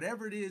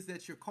 whatever it is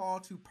that you're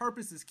called to.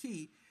 Purpose is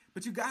key,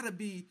 but you got to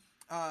be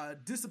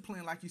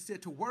discipline, like you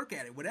said, to work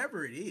at it,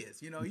 whatever it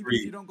is. Even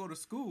if you don't go to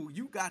school,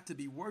 you got to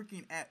be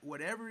working at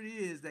whatever it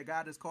is that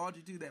God has called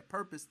you to, that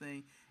purpose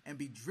thing, and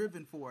be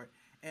driven for it.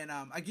 And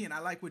again, I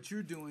like what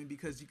you're doing,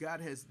 because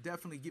God has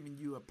definitely given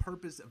you a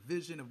purpose, a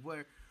vision of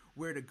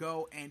where to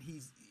go, and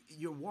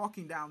you're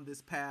walking down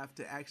this path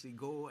to actually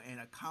go and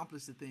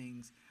accomplish the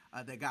things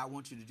that God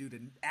wants you to do, to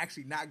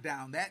actually knock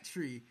down that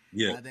tree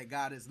that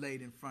God has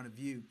laid in front of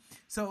you.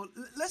 So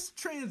let's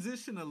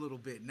transition a little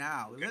bit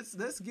now. Okay.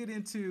 Let's get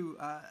into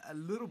a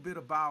little bit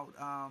about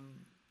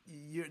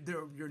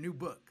your new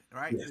book,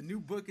 right? Yes. The new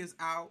book is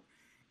out.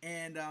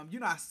 And,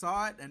 I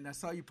saw it, and I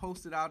saw you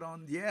posted out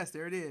on,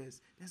 there it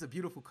is. There's a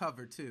beautiful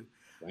cover too.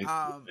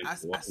 I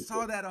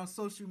saw that on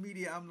social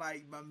media. I'm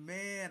like, my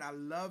man, I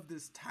love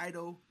this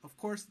title. Of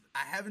course, I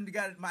haven't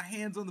got my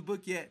hands on the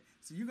book yet,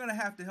 so you're going to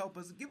have to help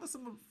us. Give us a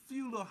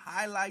few little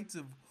highlights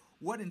of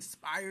what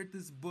inspired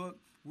this book,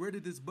 where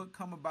did this book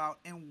come about,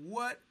 and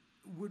what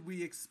would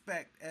we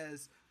expect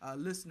as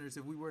listeners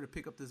if we were to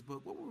pick up this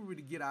book? What were we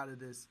to get out of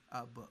this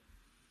book?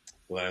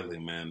 Gladly,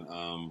 man.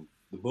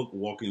 The book,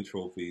 Walking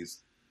Trophies,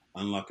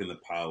 Unlocking the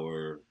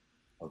Power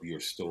of Your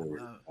Story.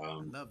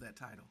 I love that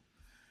title.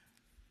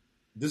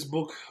 This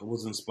book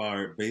was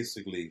inspired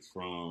basically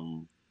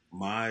from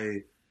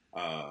my.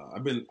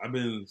 I've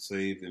been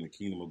saved in the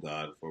kingdom of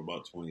God for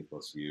about 20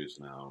 plus years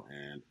now,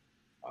 and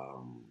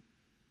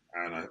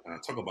I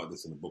talk about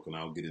this in the book, and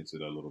I'll get into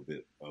that a little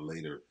bit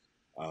later.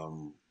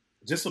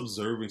 Just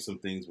observing some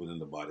things within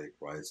the body of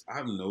Christ,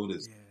 I've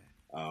noticed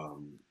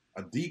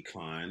a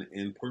decline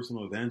in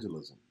personal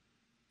evangelism.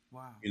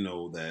 Wow.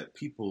 That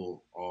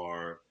people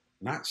are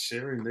not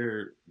sharing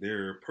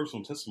their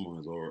personal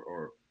testimonies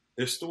or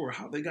their story,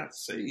 how they got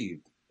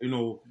saved. They're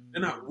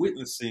not Mm.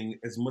 witnessing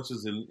as much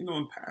as in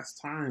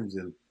past times,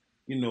 and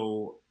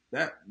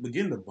that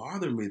began to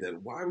bother me,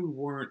 that why we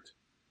weren't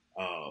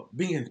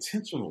being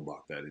intentional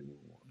about that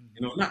anymore.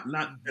 Not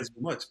Mm-hmm. as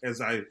much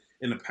as I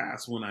in the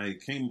past when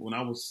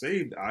I was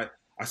saved. I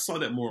saw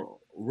that more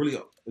really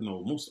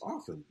most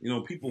often.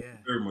 People Yeah.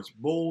 very much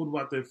bold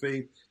about their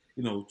faith.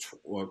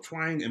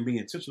 Trying and being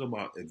intentional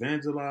about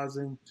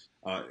evangelizing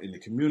in the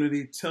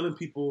community, telling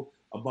people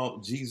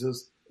about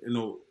Jesus.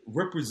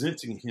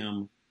 Representing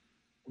Him,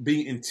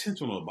 being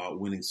intentional about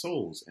winning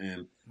souls.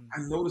 And I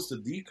Mm-hmm. noticed a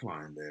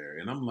decline there.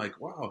 And I'm like,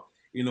 wow,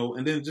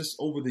 and then just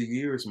over the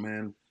years,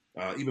 man,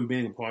 even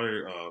being a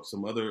part of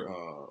some other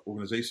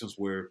organizations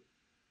where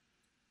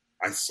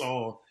I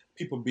saw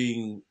people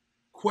being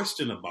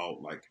questioned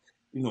about, like,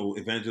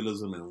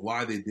 evangelism and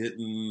why they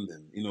didn't.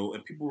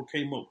 And people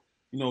came up,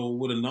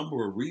 with a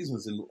number of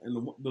reasons. And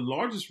the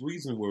largest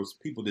reason was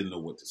people didn't know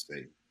what to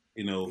say.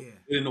 Yeah.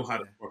 They didn't know how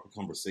to Yeah. start a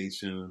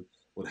conversation,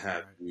 what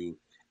have Right. you.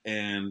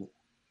 And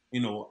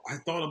I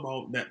thought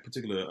about that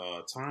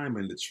particular time,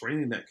 and the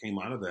training that came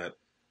out of that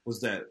was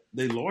that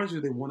they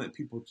wanted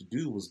people to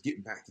do was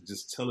get back to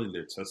just telling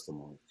their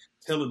testimony,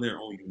 telling their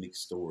own unique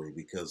story.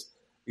 Because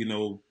you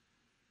know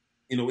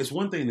it's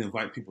one thing to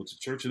invite people to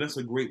church, and that's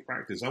a great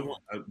practice. Yeah.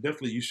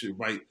 Definitely you should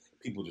invite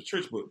people to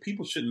church, but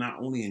people should not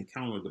only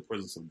encounter the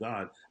presence of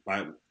God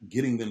by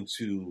getting them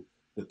to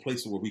the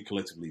place where we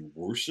collectively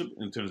worship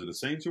in terms of the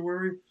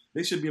sanctuary.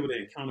 They should be able to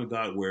Mm-hmm. encounter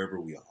God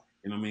wherever we are.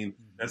 You know what I mean?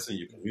 That's in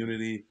your Mm-hmm. Mm-hmm.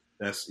 community.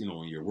 That's in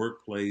your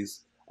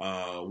workplace.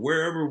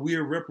 Wherever we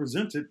are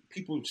represented,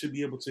 people should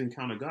be able to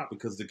encounter God,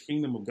 because the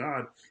kingdom of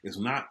God is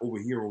not over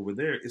here, over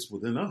there. It's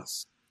within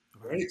us.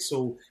 Right. Right?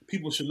 So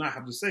people should not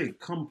have to say,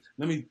 "Come,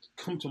 let me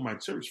come to my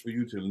church for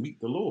you to meet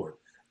the Lord."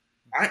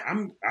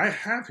 I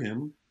have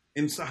Him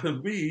inside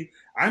of me.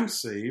 I'm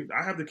saved.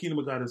 I have the kingdom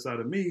of God inside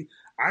of me.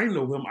 I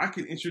know Him. I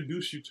can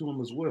introduce you to Him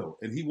as well,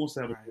 and He wants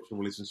to have a Right. personal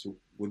relationship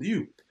with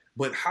you.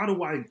 But how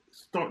do I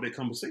start that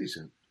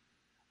conversation?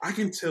 I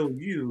can tell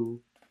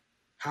you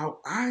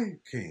how I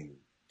came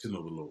to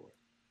know the Lord.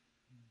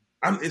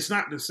 It's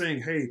not the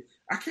saying, "Hey,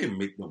 I can't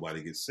make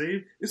nobody get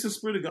saved." It's the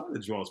Spirit of God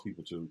that draws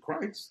people to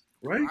Christ,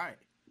 right? Right.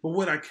 But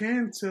what I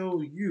can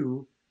tell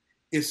you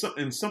is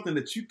something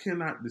that you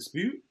cannot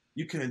dispute,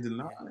 you can't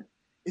deny, Yeah.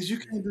 is you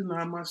Yeah. can't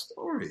deny my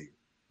story.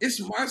 It's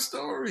my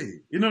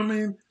story. You know what I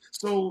mean?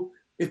 So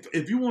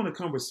if you want a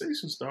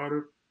conversation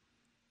starter,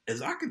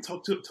 as I can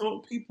talk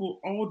people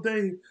all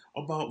day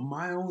about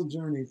my own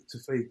journey to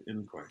faith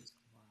in Christ.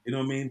 You know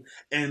what I mean?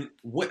 And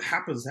what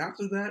happens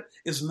after that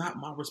is not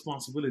my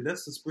responsibility.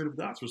 That's the Spirit of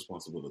God's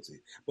responsibility.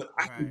 But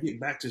I can Right. get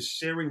back to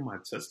sharing my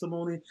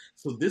testimony.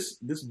 So this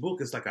book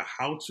is like a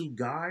how-to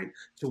guide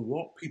to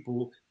walk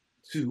people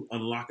to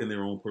unlocking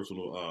their own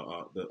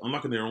personal,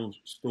 unlocking their own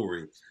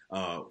story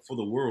for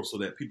the world, so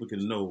that people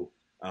can know,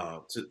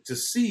 to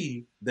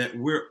see that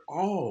we're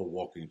all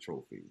walking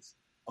trophies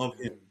of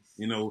Him,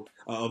 Nice.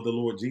 of the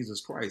Lord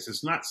Jesus Christ.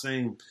 It's not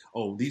saying,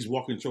 "Oh, these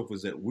walking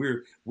trophies that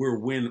we're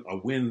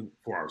win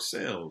for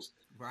ourselves."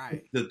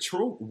 Right.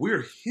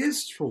 We're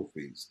His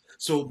trophies.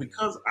 So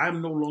because Amen.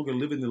 I'm no longer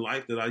living the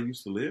life that I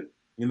used to live,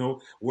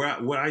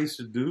 what I used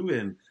to do,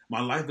 and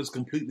my life has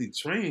completely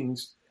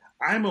changed.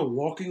 I'm a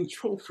walking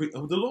trophy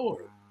of the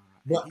Lord. Wow.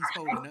 And But He's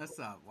holding us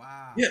up.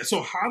 Wow. yeah,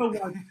 so how do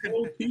I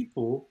tell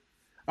people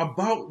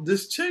about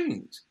this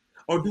change?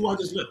 Or do I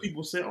just let Amen.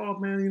 people say, "Oh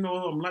man,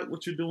 I'm like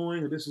what you're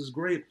doing, or this is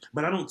great,"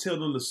 but I don't tell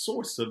them the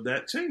source of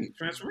that change,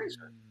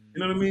 transformation. You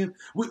know what I Mm.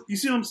 mean? You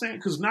see what I'm saying?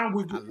 Because now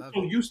we're I love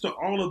so it. used to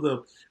all of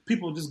the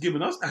people just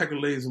giving us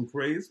accolades and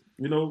praise,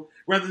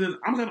 rather than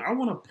I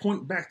want to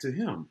point back to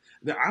Him,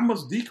 that I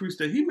must decrease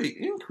that He may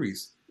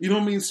increase. You know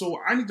what I mean? So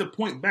I need to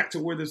point back to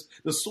where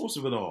the source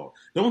of it all.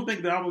 Don't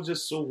think that I was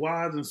just so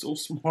wise and so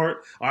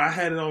smart, or I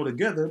had it all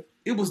together.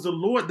 It was the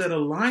Lord that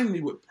aligned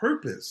me with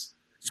purpose.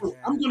 So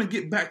I'm Yeah. going to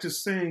get back to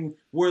saying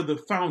where the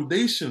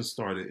foundation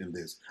started in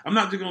this. I'm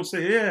not just going to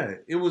say, "Yeah,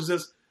 it was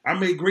just I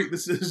made great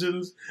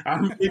decisions. I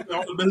made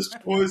all the best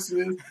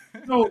choices."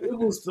 No, it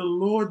was the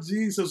Lord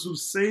Jesus who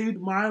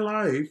saved my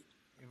life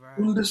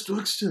from Right.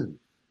 destruction.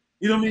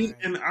 You know what I mean?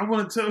 Right. And I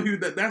want to tell you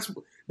that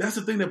that's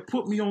the thing that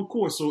put me on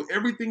course. So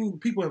everything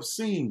people have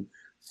seen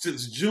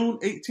since June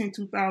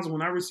 2000,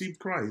 when I received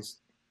Christ,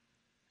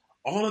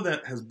 all of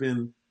that has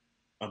been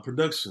a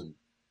production,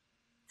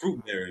 fruit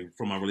Right. bearing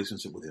from my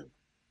relationship with Him.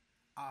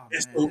 Oh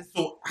And man, so, this.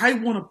 so I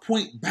want to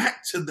point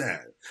back to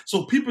that,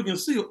 so people can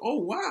see, "Oh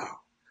wow!"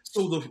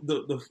 So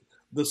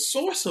the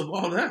source of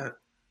all that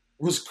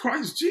was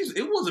Christ Jesus.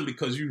 It wasn't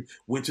because you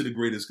went to the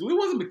greatest school. It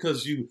wasn't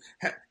because you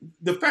had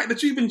the fact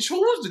that you even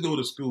chose to go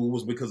to school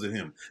was because of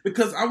Him.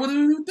 Because I wasn't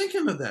even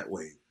thinking of that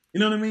way.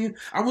 You know what I mean?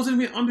 I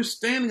wasn't even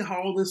understanding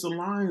how all this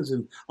aligns,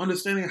 and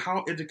understanding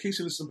how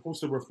education is supposed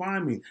to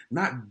refine me,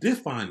 not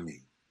define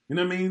me. You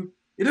know what I mean?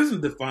 It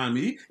doesn't define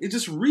me. It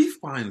just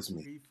refines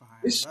me. It Refine. I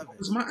love it.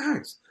 sharpens my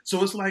axe.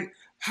 So it's like,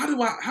 how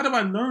do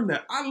I learn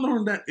that? I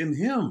learned that in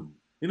Him.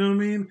 You know what I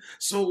mean?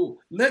 So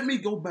let me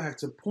go back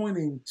to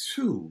pointing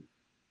to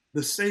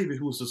the Savior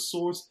who is the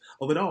source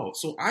of it all.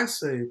 So I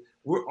say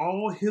we're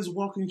all his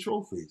walking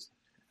trophies.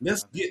 I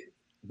Let's love it. get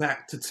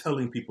back to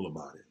telling people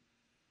about it.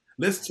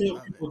 Let's I tell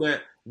love it. people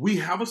that we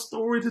have a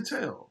story to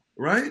tell,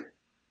 right?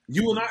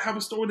 You and I have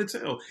a story to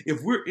tell.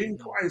 If we're in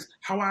Mm-hmm. Christ,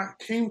 how I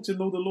came to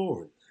know the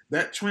Lord,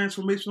 that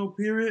transformational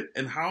period,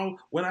 and how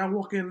when I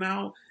walk in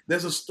now,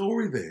 there's a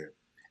story there.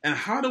 And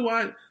how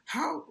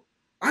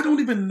I don't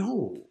even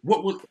know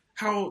what would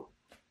how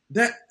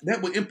that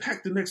would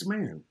impact the next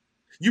man.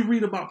 You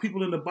read about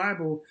people in the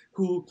Bible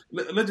who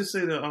let's just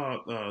say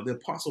the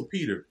Apostle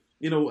Peter.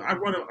 You know, I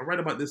write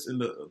about this in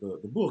the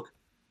book.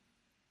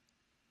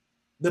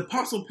 The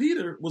Apostle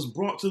Peter was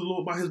brought to the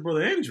Lord by his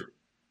brother Andrew.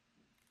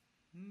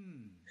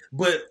 Mm.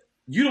 But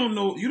you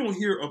don't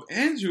hear of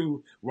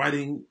Andrew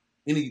writing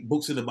any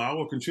books in the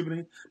Bible or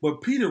contributing,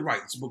 but Peter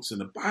writes books in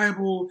the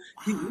Bible.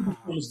 He Wow.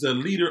 becomes the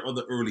leader of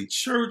the early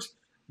church,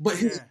 but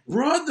his Yeah.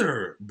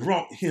 brother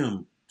brought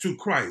him to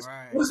Christ. What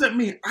Right. does that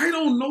mean? I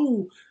don't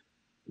know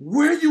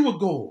where you will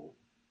go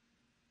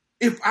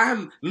if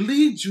I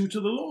lead you to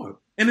the Lord.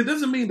 And it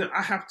doesn't mean that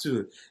I have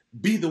to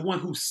be the one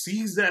who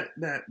sees that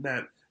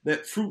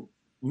fruit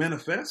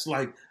manifest.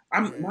 Like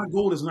Yeah. my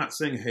goal is not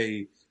saying,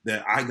 hey,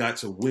 that I got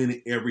to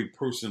win every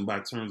person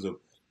by terms of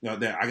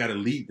that I got to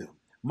lead them.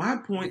 My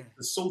point Yeah.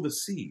 is to sow the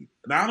seed.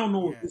 Now I don't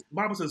know. Yeah. The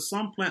Bible says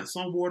some plant,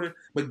 some water,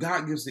 but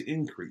God gives the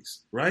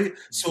increase, right? Yeah.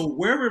 So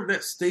wherever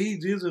that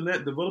stage is in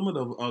that development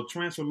of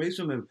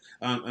transformation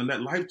and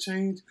that life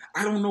change,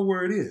 I don't know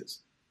where it is.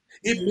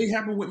 It Yeah. may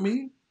happen with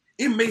me.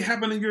 It may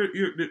happen in your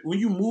when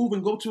you move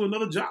and go to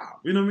another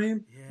job. You know what I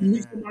mean? You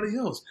meet Yeah. somebody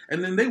else,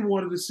 and then they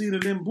water the seed,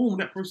 and then boom,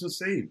 that person's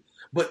saved.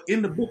 But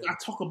in the book, Yeah. I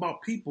talk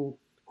about people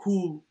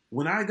who,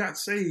 when I got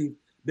saved,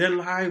 their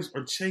lives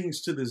are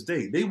changed to this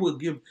day. They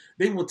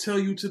will tell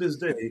you to this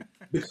day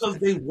because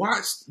they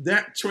watched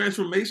that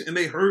transformation and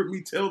they heard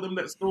me tell them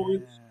that story.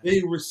 Yeah.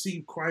 They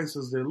received Christ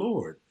as their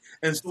Lord,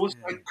 and That's so it's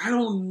like good. I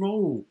don't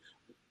know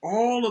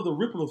all of the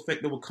ripple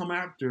effect that will come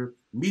after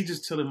me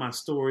just telling my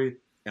story.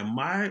 And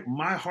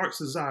my heart's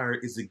desire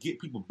is to get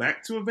people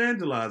back to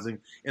evangelizing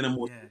in a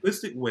more Yeah.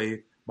 simplistic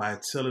way by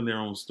telling their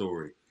own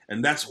story.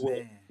 And that's what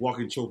Man.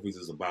 Walking Trophies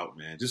is about,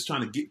 man. Just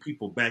trying to get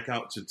people back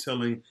out to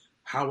telling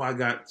how I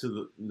got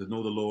to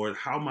know the Lord,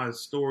 how my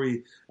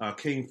story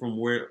came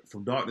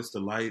from darkness to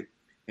light,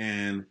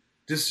 and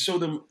just show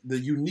them the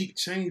unique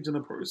change in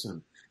a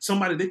person.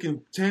 Somebody they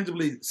can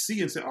tangibly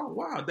see and say, "Oh,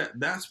 wow,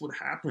 that's what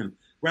happened."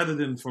 Rather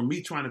than for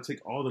me trying to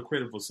take all the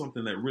credit for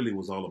something that really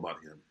was all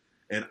about him.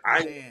 And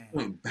I Man.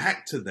 point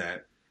back to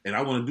that, and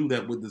I want to do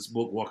that with this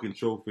book, Walking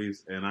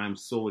Trophies, and I'm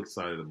so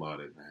excited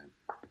about it, man.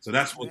 So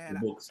that's what the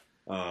Man. book's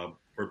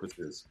purpose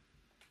is.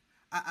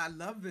 I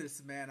love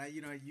this, man.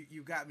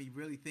 You got me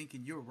really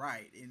thinking. You're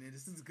right, and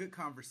this is a good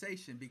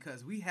conversation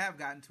because we have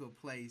gotten to a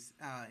place,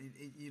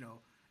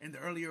 in the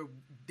earlier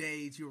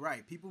days. You're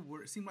right. People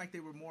seemed like they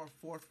were more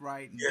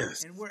forthright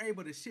Yes. and were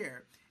able to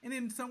share. And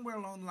then somewhere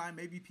along the line,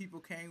 maybe people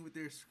came with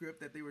their script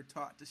that they were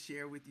taught to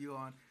share with you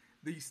on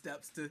these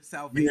steps to Yeah,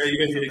 salvation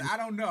yeah, or something. yeah.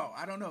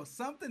 I don't know.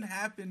 Something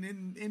happened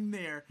in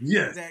there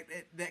Yes.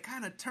 that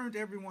kind of turned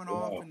everyone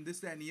off Wow. and this,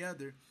 that, and the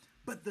other.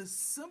 But the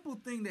simple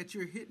thing that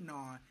you're hitting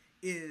on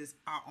is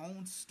our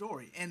own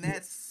story. And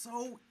that's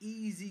so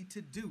easy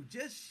to do.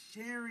 Just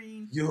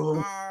sharing Yo.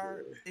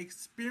 our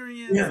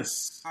experience,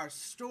 Yes. our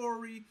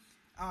story.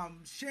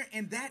 Share,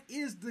 and that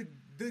is the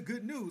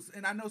good news.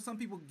 And I know some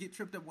people get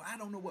tripped up. Well, I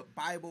don't know what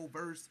Bible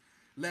verse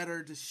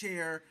letter to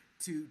share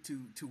to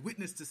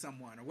witness to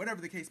someone or whatever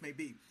the case may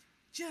be.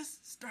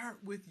 Just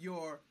start with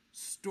your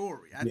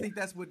story. I Yeah. think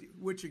that's what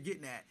you're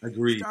getting at.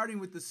 Agreed. Starting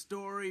with the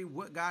story,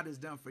 what God has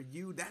done for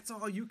you. That's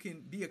all you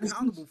can be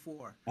accountable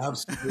for.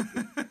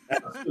 Absolutely.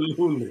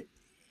 Absolutely.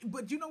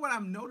 But you know what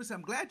I'm noticing?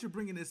 I'm glad you're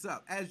bringing this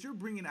up. As you're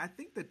bringing, I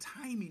think the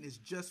timing is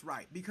just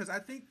right because I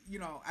think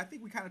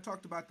we kind of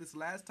talked about this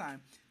last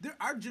time.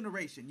 Our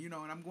generation, and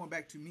I'm going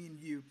back to me and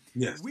you.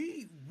 Yes.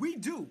 We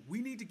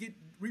need to get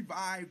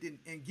revived and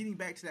getting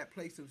back to that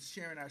place of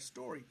sharing our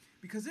story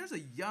because there's a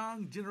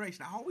young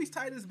generation. I always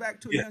tie this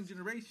back to a Yes. young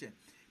generation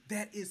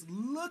that is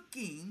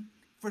looking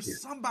for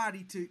Yes.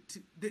 somebody to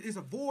there is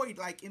a void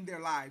like in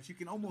their lives. You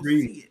can almost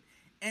Agreed. see it,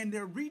 and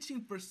they're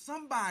reaching for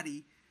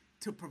somebody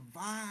to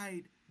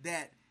provide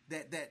that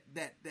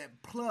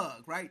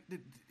plug right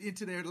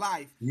into their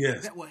life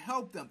Yes. that will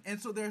help them.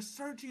 And so they're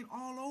searching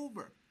all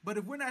over. But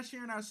if we're not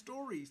sharing our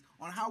stories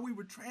on how we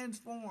were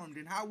transformed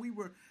and how we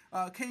were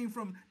came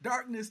from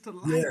darkness to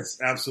light, Yes.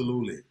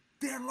 Absolutely.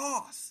 they're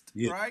lost,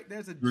 Yes. right?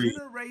 There's a Agreed.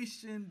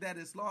 generation that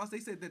is lost. They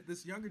said that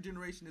this younger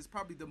generation is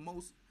probably the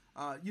most,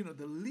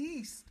 the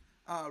least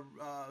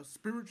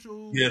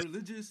spiritual, Yes.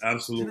 religious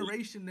Absolutely.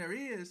 generation there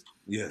is.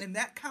 Yes. And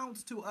that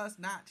counts to us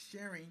not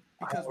sharing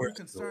because we're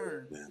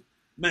concerned.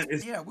 Man,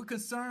 it's Yeah, we're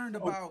concerned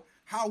about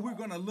how we're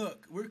going to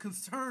look. We're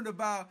concerned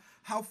about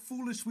how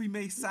foolish we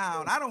may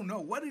sound. I don't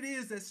know what it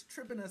is that's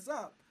tripping us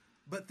up,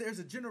 But there's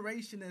a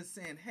generation that's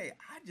saying, hey,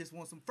 I just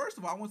want some, first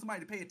of all, I want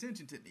somebody to pay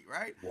attention to me,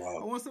 right? I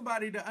Wow. want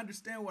somebody to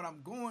understand what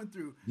I'm going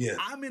through. Yes.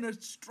 I'm in a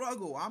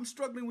struggle. I'm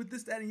struggling with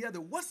this, that, and the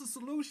other. What's the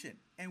solution?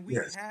 And we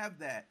Yes. have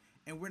that.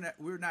 And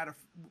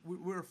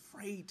we're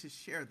afraid to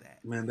share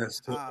that. Man,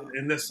 that's tough.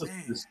 And that's such a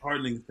Man.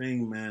 disheartening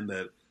thing, man,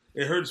 that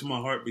it hurts my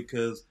heart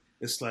because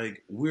it's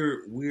like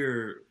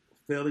we're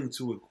failing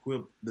to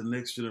equip the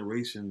next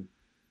generation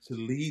to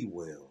lead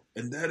well.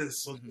 And that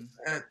is such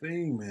a sad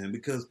thing, man,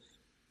 because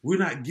we're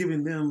not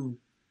giving them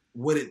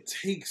what it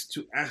takes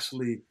to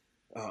actually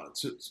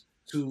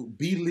to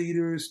be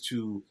leaders,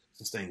 to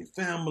sustain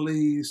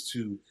families,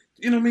 to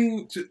you know what I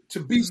mean, to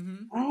be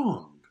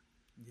strong.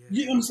 Yeah.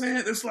 You know what I'm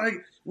saying? It's like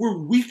we're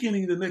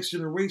weakening the next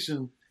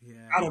generation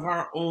out of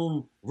our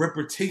own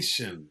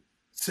reputation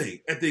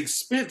sake, at the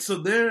expense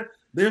of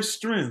their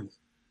strength.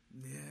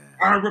 Yeah.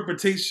 Our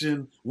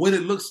reputation, what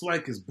it looks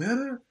like, is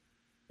better.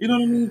 You know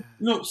what I mean?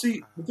 You know,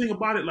 see, the thing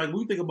about it, like when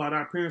we think about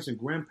our parents and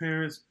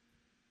grandparents,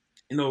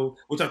 you know,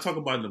 which I talk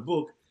about in the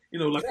book, you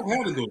know, like I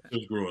had to go to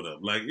church growing up.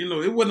 Like, you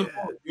know, it wasn't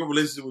about your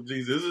relationship with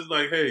Jesus. It's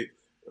like, hey,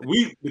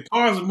 the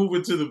cars are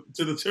moving to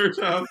the church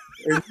house,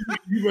 and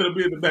you better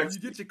be in the back. You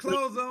get your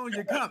clothes on,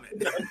 you're coming.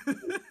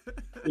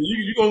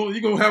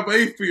 you gonna have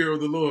a fear of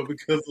the Lord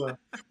because,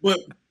 but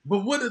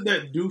what did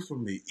that do for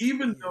me?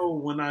 Even though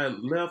when I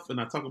left,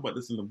 and I talk about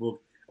this in the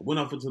book, I went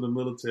off into the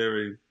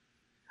military.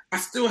 I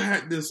still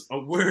had this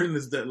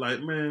awareness that,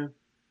 like, man,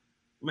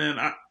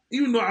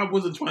 even though I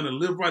wasn't trying to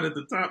live right at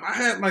the time, I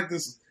had like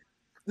this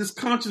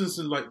consciousness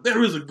of like,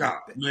 there is a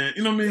God, man.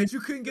 You know what I mean? That you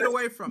couldn't get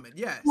away from it.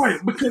 Yes. Right,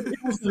 because it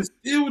was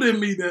instilled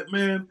in me that,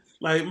 man,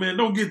 like, man,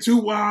 don't get too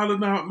wild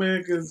and out, man,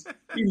 because,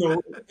 you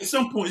know, at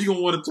some point you're going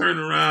to want to turn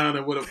around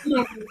and whatever. You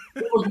know,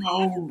 it was my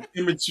own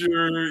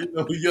immature, you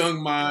know,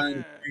 young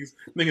mind,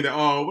 thinking that,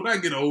 oh, when I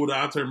get older,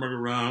 I'll turn back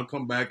around,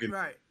 come back and,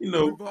 you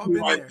know, do the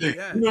right thing.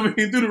 Yes. You know what I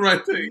mean? Do the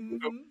right thing. You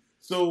know?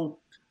 So,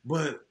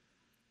 but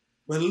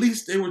at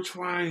least they were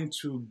trying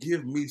to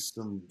give me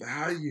some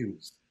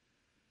values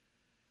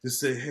to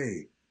say,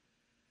 hey,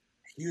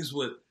 here's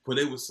what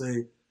they would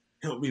say,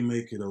 help me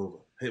make it over.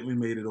 Help me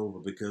make it over.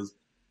 Because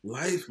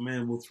life,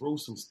 man, will throw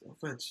some stuff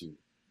at you.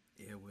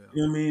 Yeah, it will.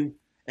 You know what I mean?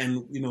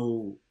 And, you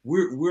know,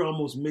 we're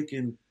almost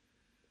making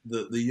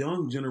the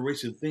young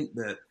generation think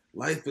that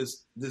life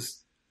is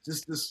this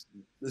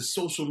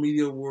social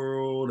media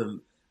world, and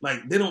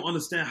like they don't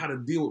understand how to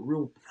deal with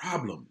real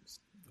problems,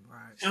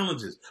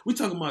 challenges. We're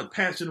talking about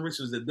past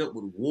generations that dealt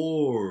with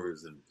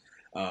wars and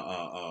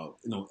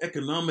you know,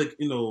 economic,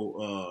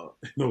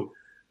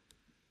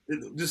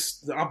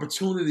 just the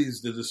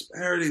opportunities, the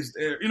disparities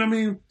there. You know what I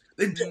mean?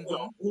 They dealt with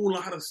a whole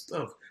lot of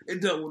stuff. They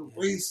dealt with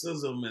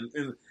racism,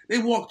 and they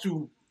walked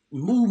through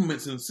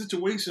movements and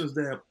situations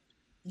that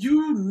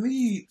you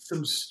need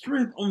some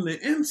strength on the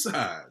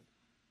inside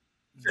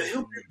to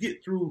help you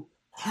get through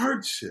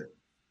hardship.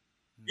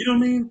 You know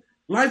what I mean?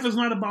 Life is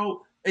not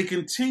about a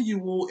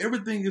continual,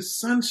 everything is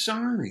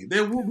sunshiny.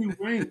 There will be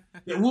rain.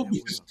 There will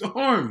be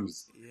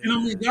storms. You know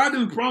what I mean? God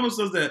didn't promise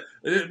us that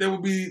there will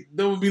be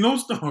no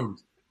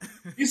storms.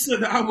 He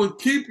said that I would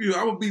keep you,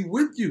 I will be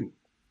with you.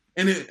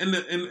 And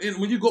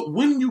when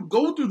you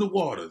go through the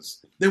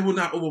waters, they will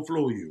not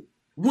overflow you.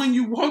 When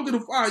you walk through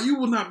the fire, you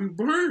will not be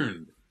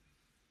burned.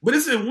 But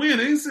it said when, it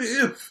didn't say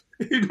if.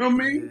 You know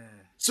what I mean?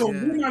 So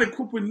we're not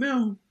equipping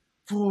them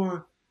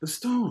for the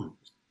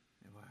storms.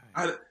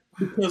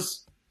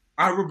 Because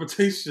our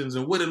reputations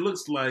and what it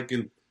looks like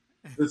and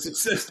the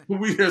success that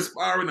we are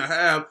aspiring to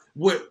have,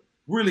 what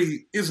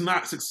really is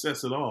not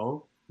success at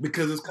all,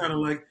 because it's kind of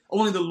like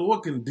only the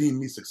Lord can deem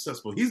me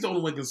successful. He's the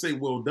only one who can say,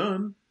 well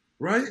done,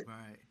 right?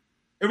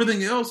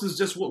 Everything else is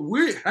just what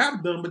we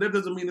have done, but that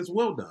doesn't mean it's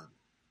well done.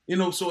 You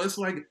know, so it's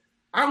like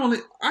I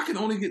can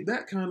only get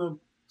that kind of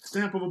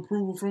stamp of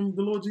approval from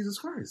the Lord Jesus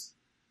Christ.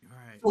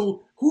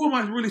 So who am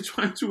I really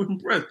trying to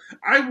impress?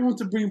 I want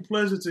to bring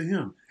pleasure to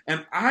him.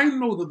 And I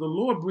know that the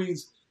Lord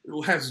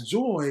has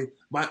joy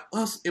by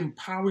us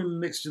empowering the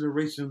next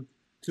generation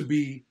to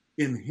be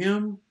in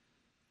him,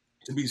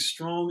 to be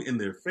strong in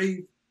their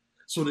faith,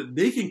 so that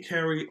they can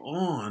carry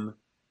on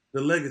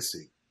the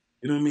legacy.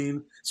 You know what I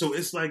mean? So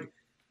it's like,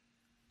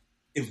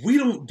 if we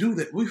don't do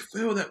that,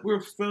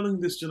 we're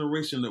failing this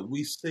generation that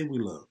we say we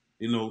love.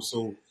 You know,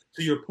 so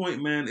to your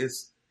point, man,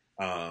 it's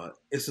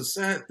a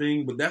sad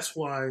thing, but that's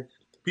why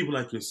people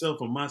like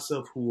yourself and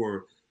myself who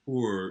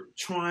are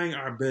trying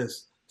our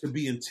best to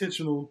be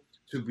intentional,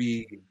 to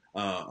be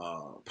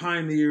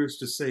pioneers,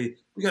 to say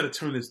we got to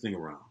turn this thing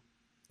around.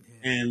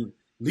 And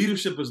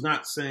leadership is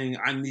not saying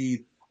I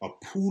need a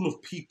pool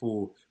of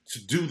people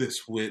to do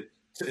this with,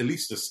 to at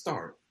least to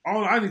start.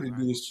 All I need to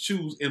do is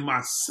choose in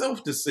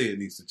myself to say it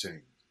needs to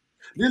change.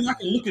 Then I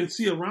can look and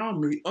see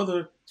around me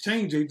other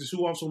change agents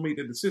who also make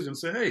that decision and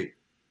say, hey,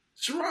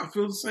 sure, I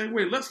feel the same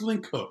way. Let's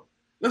link up.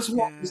 Let's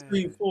walk this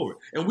thing forward.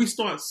 And we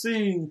start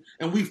seeing,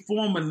 and we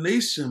form a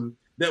nation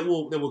that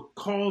will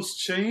cause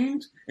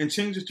change and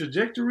change the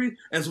trajectory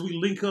as we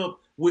link up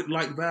with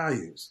like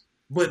values.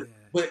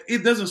 But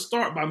it doesn't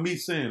start by me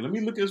saying, "Let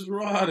me look at this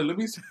rod and let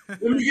me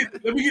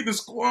get the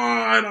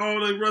squad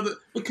all that, brother."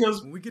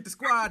 Because when we get the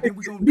squad, then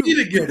we gonna me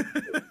do together.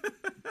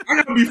 I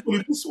gotta be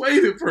fully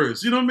persuaded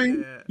first. You know what I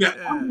mean? Yeah.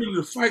 I'm ready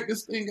to fight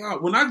this thing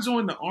out. When I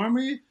joined the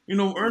army,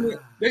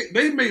 earlier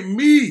they made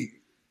me.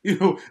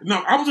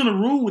 Now I was in a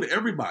room with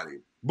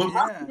everybody, but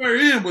my square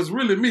in was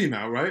really me.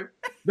 Now, right?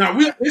 Now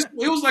it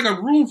was like a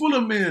room full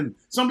of men.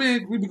 Some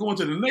men we be going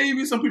to the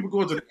Navy, some people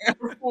going to the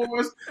Air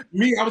Force.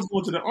 Me, I was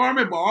going to the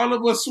Army, but all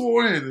of us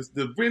swore in to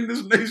defend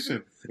this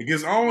nation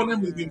against all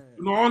them.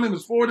 All them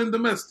is foreign and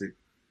domestic.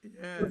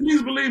 Yeah.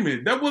 Please believe me,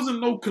 that wasn't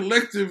no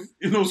collective,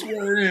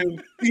 swear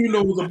in, even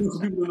though it was a bunch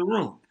of people in the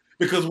room.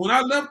 Because when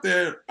I left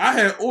there, I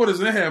had orders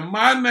and it had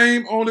my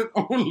name on it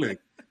only.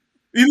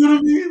 You know what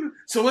I mean?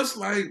 So it's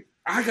like,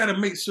 I got to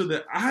make sure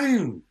that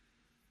I'm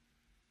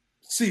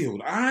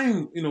sealed.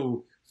 I'm,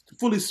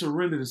 fully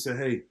surrendered and say,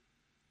 hey,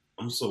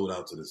 I'm sold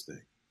out to this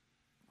thing.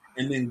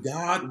 And then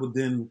God would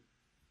then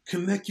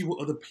connect you with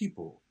other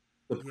people.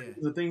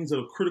 The things that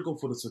are critical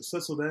for the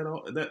success of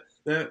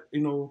that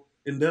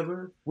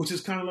endeavor, which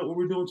is kind of like what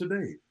we're doing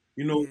today.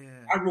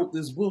 I wrote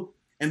this book,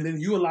 and then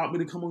you allowed me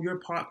to come on your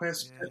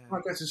podcast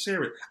and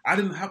share it. I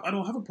don't have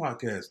a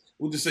podcast.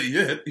 We'll just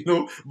say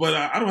but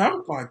I don't have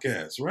a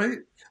podcast, right?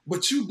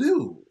 But you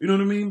do, you know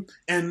what I mean?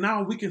 And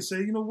now we can say,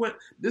 you know what,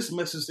 this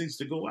message needs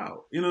to go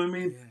out. You know what I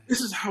mean? Yeah. This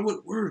is how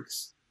it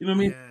works. You know what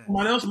I mean? Yeah.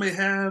 Someone else may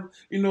have,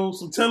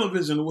 some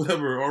television or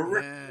whatever,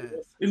 or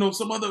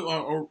some other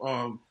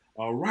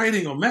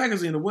writing or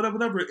magazine or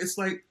whatever. It's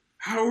like,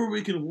 however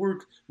we can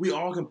work, we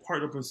all can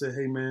partner up and say,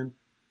 hey, man,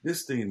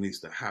 this thing needs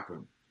to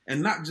happen.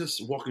 And not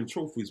just walking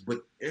trophies,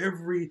 but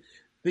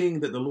everything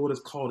that the Lord has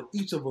called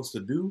each of us to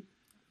do,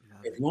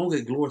 as long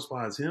as it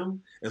glorifies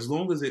Him, as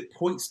long as it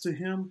points to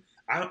Him,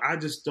 I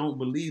just don't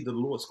believe the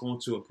Lord's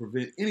going to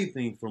prevent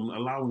anything from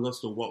allowing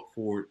us to walk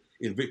forward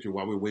in victory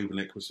while we're waving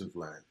that Christian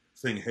flag,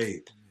 saying,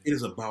 hey, it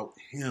is about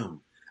Him.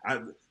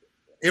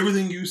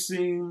 Everything you've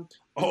seen,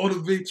 all the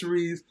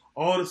victories,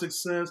 all the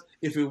success,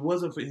 if it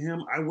wasn't for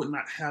Him, I would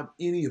not have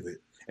any of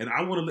it. And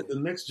I want to let the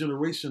next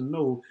generation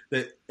know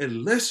that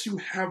unless you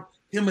have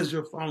Him as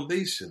your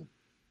foundation,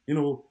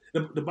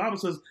 the Bible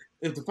says,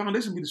 if the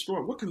foundation be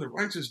destroyed, what can the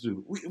righteous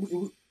do?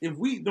 If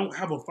we don't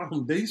have a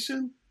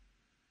foundation,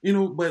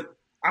 but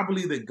I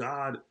believe that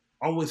God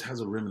always has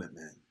a remnant,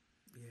 man.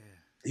 Yeah.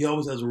 He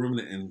always has a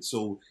remnant. And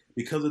so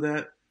because of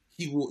that,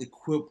 He will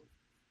equip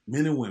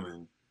men and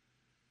women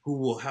who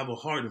will have a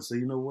heart and say,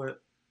 you know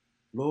what,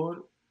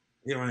 Lord,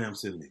 here I am,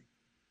 send me.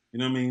 You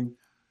know what I mean?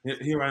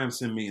 Here I am,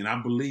 send me. And I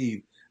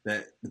believe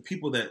that the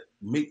people that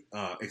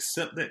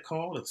accept that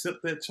call,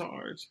 accept that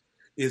charge,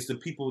 is the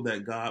people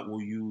that God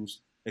will use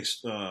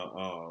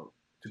to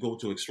go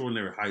to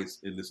extraordinary heights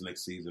in this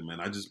next season, man.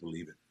 I just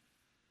believe it.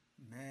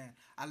 Man,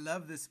 I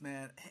love this,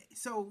 man. Hey,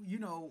 so,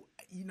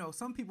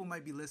 some people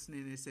might be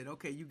listening and said,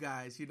 okay, you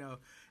guys,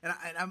 and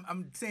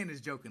I'm saying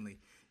this jokingly,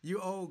 you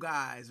old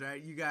guys,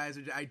 right? You guys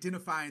are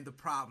identifying the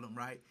problem,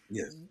 right?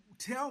 Yes.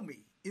 Tell me,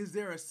 is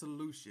there a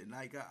solution?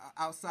 Like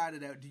outside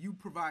of that, do you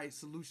provide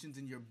solutions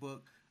in your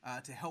book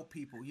to help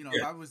people?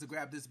 If I was to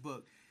grab this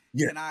book,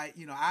 and I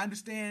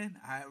understand,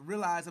 I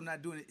realize I'm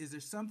not doing it. Is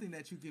there something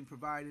that you can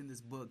provide in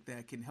this book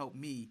that can help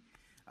me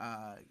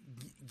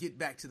get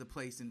back to the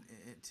place and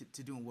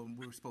to doing what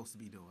we're supposed to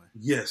be doing?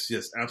 Yes,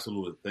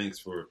 absolutely. Thanks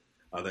for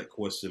that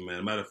question,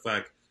 man. Matter of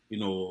fact,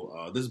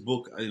 this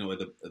book, at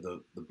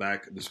the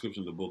back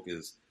description of the book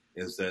is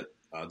that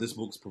this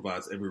book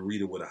provides every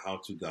reader with a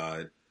how-to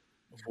guide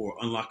for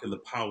unlocking the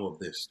power of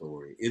their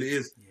story. It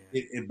is,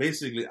 it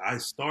basically, I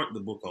start the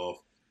book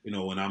off, and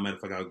matter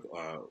of fact,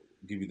 I'll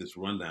give you this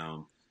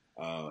rundown,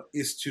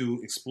 is to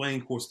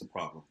explain what's the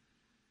problem.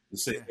 To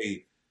say,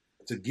 hey,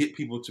 to get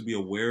people to be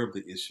aware of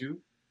the issue,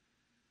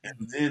 and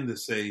then to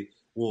say,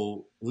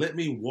 well, let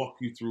me walk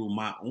you through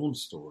my own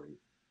story.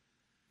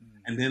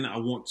 And then I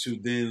want to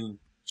then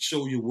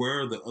show you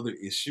where are the other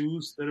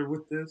issues that are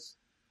with this.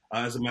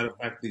 As a matter of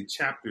fact, the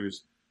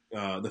chapters,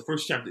 the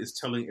first chapter is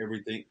telling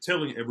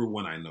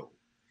everyone I know.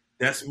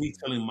 That's me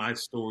telling my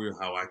story of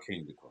how I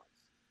came to Christ.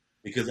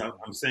 Because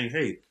I'm saying,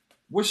 hey,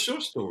 what's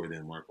your story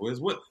then, Marquez?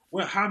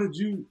 How did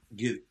you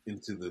get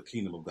into the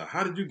kingdom of God?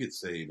 How did you get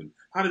saved? And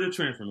how did your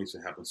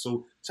transformation happen?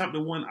 So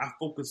chapter 1, I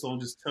focus on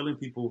just telling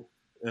people,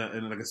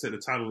 and like I said, the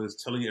title is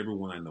Telling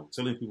Everyone I Know,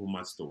 telling people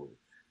my story.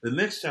 The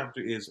next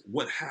chapter is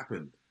what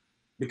happened,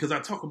 because I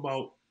talk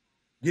about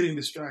getting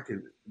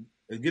distracted,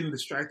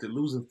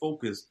 losing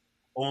focus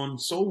on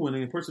soul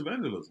winning and personal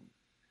evangelism.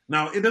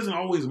 Now, it doesn't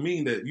always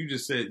mean that you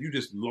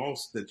just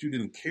lost, that you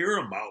didn't care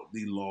about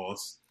the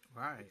loss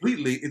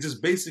completely. It's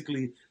just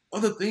basically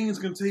other things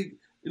can take,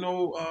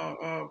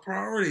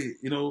 priority.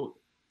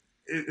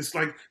 It's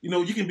like,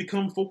 you can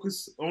become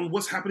focused on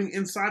what's happening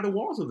inside the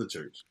walls of the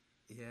church.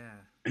 Yeah.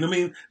 And I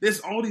mean, there's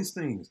all these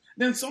things.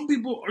 Then some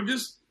people are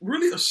just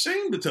really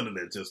ashamed to tell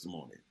their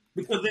testimony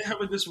because they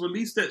haven't just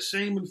released that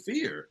shame and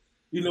fear,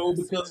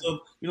 because of,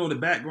 the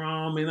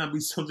background may not be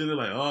something they're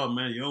like, oh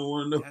man, you don't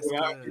want to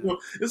know.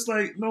 It's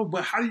like, no,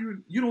 but how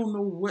do you don't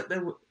know what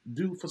that would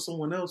do for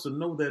someone else and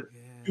know that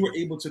you were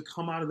able to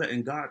come out of that,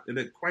 and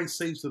that Christ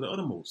saves to the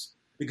uttermost.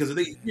 Because if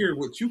they hear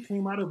what you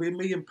came out of, it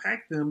may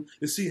impact them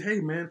to see, hey,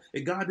 man,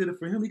 if God did it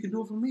for him, he can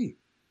do it for me.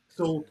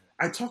 So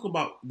I talk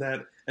about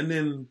that. And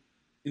then,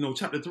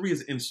 chapter 3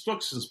 is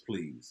instructions,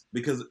 please.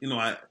 Because,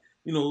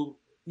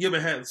 you ever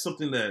had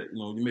something that,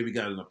 you maybe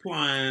got an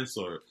appliance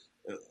or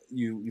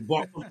you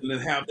bought something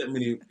that have that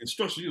many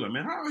instructions. You're like,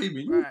 man, how do I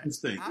even use this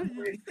thing? I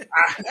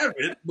have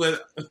it,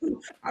 but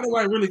how do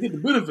I really get the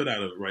benefit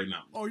out of it right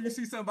now? Or you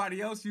see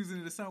somebody else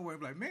using it somewhere,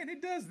 like, man,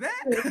 it does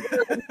that.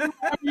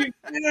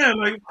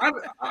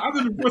 I've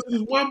been pressing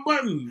this one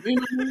button. You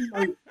know what I mean?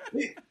 Like,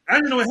 I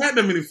didn't know it had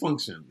that many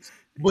functions.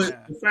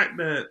 But the fact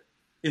that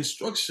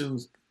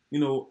instructions,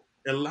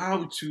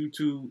 allow you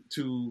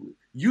to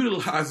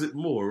utilize it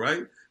more,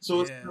 right? So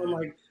it's kind of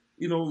like,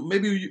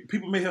 maybe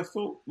people may have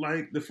felt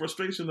like the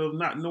frustration of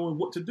not knowing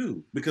what to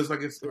do because,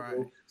 like I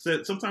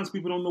said, sometimes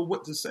people don't know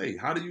what to say.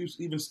 How do you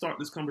even start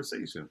this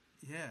conversation?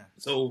 Yeah.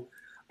 So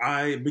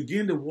I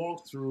began to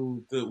walk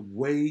through the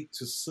way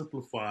to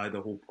simplify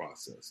the whole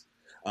process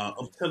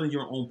of telling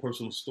your own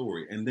personal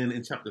story. And then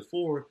in chapter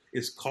 4,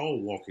 it's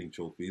called Walking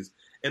Trophies.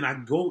 And I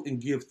go and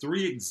give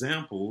 3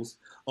 examples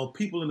of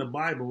people in the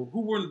Bible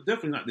who were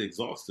definitely not the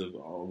exhaustive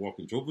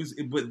walking trophies,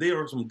 but there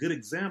are some good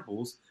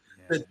examples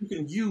that you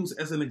can use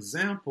as an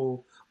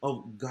example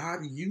of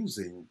God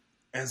using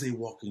as a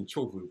walking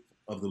trophy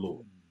of the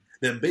Lord.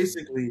 That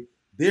basically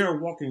they're a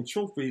walking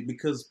trophy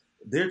because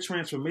their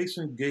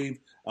transformation gave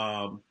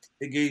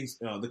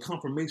the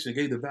confirmation,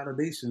 gave the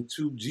validation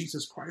to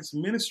Jesus Christ's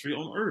ministry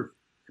on earth.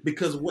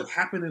 Because what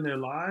happened in their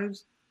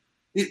lives,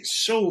 it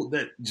showed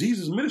that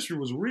Jesus' ministry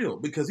was real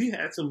because he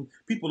had some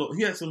people,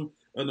 he had some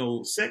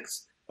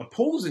sects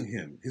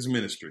opposing his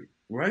ministry,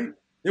 right?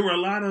 There were a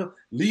lot of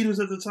leaders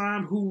at the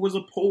time who was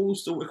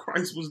opposed to what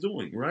Christ was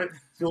doing, right?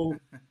 So,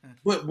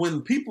 but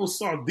when people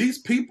saw these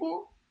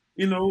people,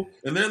 and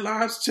their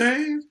lives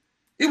changed,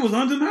 it was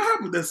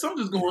undeniable that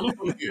something's going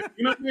on here.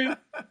 You know what I mean?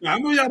 Now, I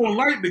know y'all don't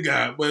like the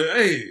guy, but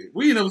hey,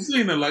 we ain't never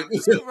seen nothing like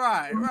this.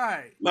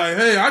 Right. Like,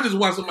 hey, I just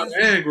watched somebody's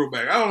hand grow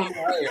back. I don't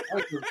know. Hey,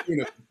 I just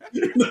seen it.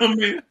 You know what I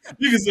mean?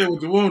 You can say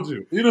what you want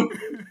to.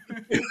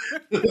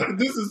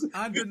 This is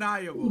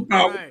undeniable.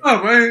 Right.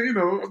 Stuff,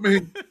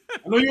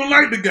 I know you don't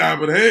like the guy,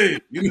 but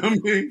hey, you know what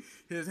I mean?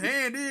 His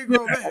hand did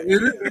grow back.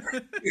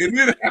 It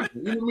did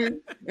happen. You know what I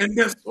mean? And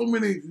there's so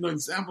many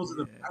examples in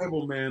the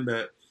Bible, man,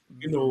 that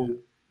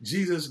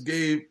Jesus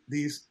gave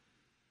these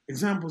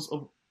examples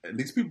of, and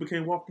these people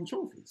became walking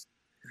trophies.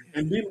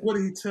 And then what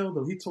did he tell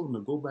them? He told them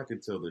to go back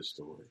and tell their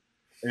story.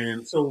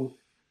 And so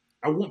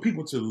I want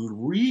people to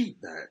read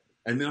that.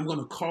 And then I'm going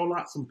to call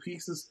out some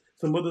pieces,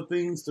 some other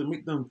things to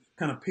make them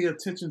kind of pay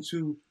attention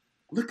to.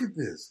 Look at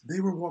this. They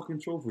were walking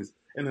trophies.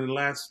 And then the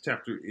last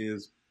chapter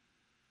is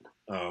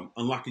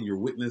unlocking your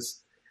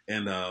witness.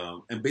 And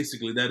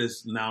basically that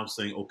is now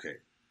saying, okay,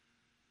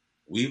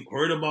 we've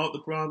heard about the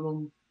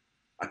problem.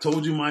 I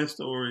told you my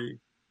story.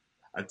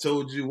 I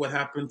told you what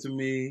happened to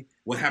me,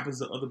 what happens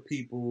to other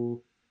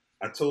people.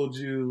 I told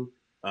you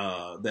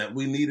that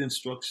we need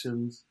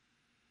instructions.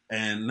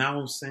 And now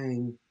I'm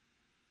saying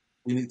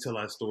we need to tell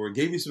our story.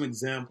 Gave you some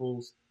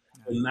examples.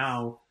 And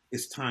now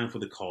it's time for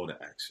the call to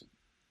action.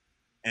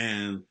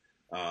 And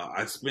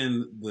I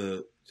spend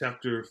the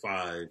chapter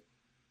 5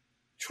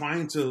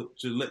 trying to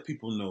let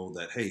people know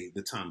that, hey,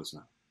 the time is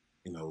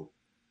now.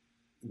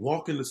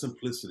 Walk in the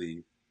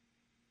simplicity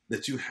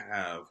that you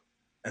have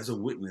as a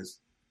witness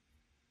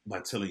by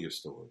telling your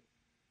story.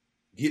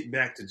 Get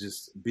back to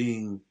just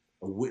being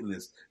a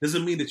witness.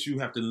 Doesn't mean that you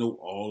have to know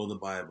all of the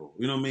Bible.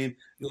 You know what I mean?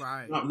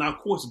 Right. Now, of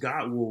course,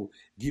 God will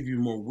give you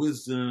more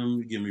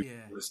wisdom, give you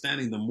more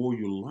understanding the more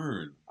you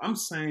learn. I'm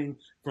saying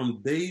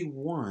from day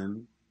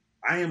one,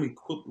 I am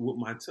equipped with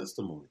my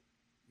testimony.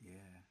 Yeah.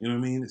 You know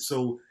what I mean?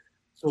 So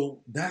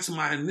that's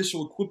my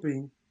initial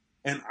equipping.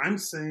 And I'm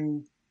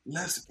saying,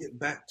 let's get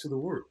back to the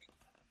work.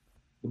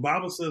 The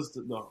Bible says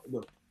that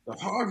the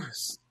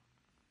harvest,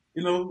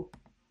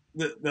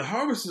 the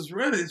harvest is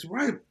ready, it's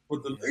ripe,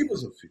 but the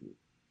labors are few.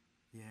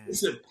 Yeah. It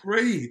said,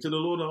 pray to the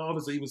Lord of the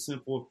harvest that he will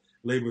send forth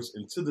labors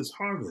into this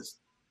harvest.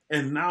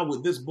 And now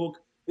with this book,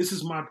 this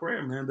is my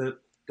prayer, man, that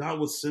God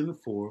will send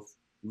forth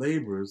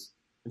laborers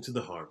into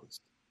the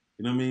harvest.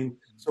 You know what I mean?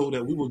 So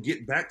that we will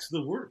get back to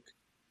the work.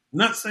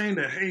 Not saying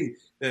that, hey,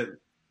 that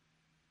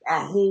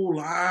our whole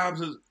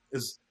lives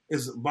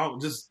is about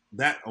just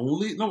that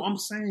only. No, I'm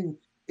saying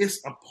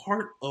it's a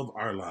part of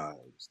our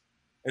lives.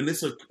 And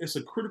it's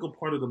a critical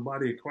part of the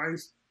body of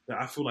Christ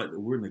that I feel like that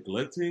we're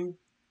neglecting.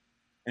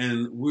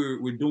 And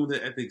we're doing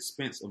that at the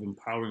expense of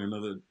empowering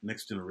another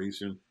next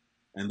generation.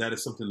 And that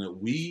is something that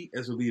we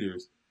as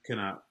leaders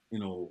cannot,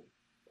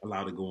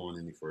 allow to go on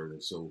any further.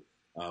 So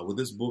with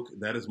this book,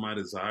 that is my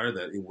desire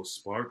that it will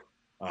spark,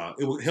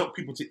 it will help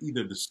people to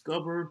either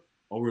discover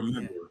or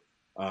remember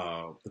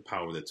the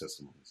power of their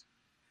testimonies.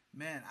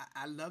 Man,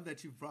 I love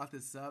that you brought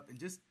this up and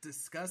just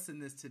discussing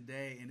this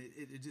today. And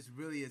it just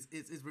really is,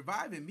 it's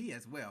reviving me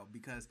as well,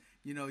 because,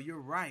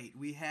 you're right.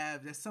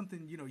 There's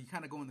something, you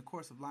kind of go in the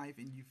course of life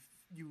and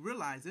you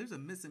realize there's a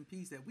missing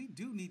piece that we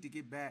do need to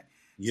get back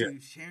to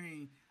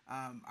sharing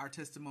our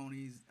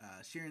testimonies,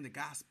 sharing the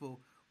gospel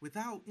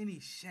without any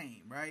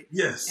shame, right?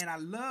 Yes. And I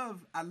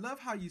love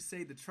how you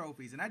say the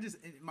trophies, and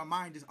my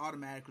mind just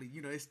automatically,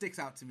 it sticks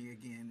out to me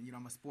again.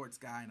 I'm a sports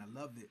guy and I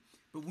loved it.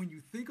 But when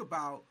you think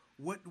about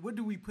what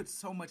do we put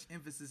so much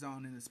emphasis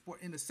on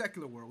in the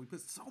secular world, we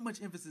put so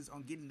much emphasis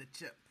on getting the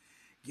chip,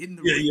 getting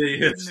the ring, getting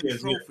the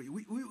trophy.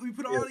 We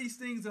put all these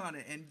things on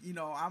it, and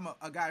I'm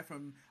a guy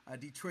from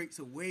Detroit,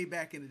 so way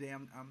back in the day,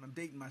 I'm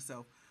dating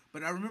myself.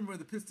 But I remember when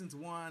the Pistons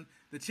won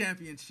the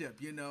championship,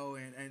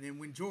 and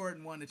when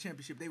Jordan won the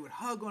championship, they would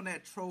hug on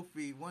that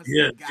trophy once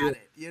they got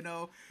it,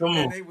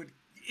 and they would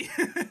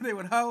they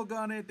would hug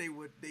on it, they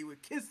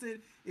would kiss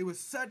it. It was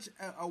such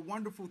a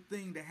wonderful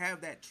thing to have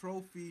that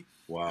trophy,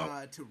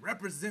 to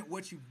represent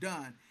what you've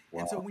done.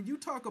 And so when you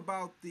talk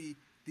about the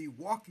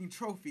walking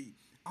trophy,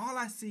 all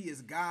I see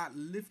is God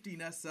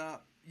lifting us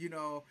up,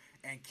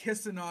 and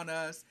kissing on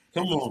us.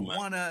 Come on, man.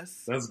 Won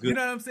us. That's good. You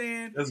know what I'm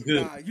saying? That's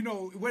good.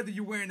 Whether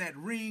you're wearing that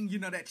ring,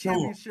 that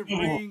championship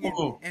ring,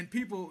 and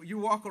people, you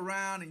walk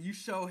around and you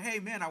show, hey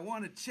man, I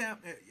won a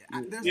champ.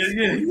 There's a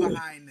story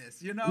behind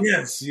this,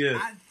 Yes,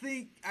 yes.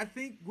 I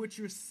think what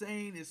you're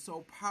saying is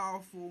so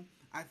powerful.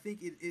 I think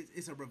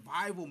it's a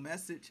revival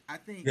message. I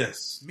think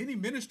many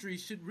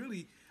ministries should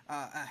really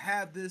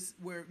have this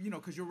where,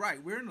 because you're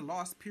right, we're in a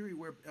lost period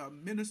where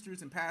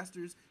ministers and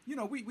pastors,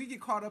 we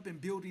get caught up in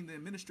building the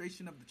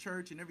administration of the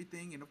church and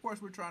everything. And of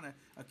course, we're trying to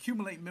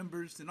accumulate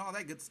members and all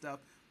that good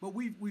stuff. But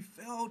we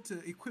failed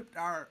to equip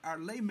our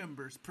lay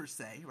members per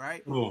se,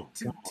 right?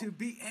 To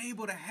be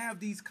able to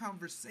have these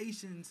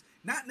conversations,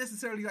 not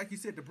necessarily, like you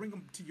said, to bring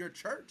them to your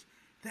church,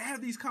 to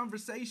have these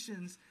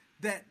conversations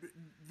that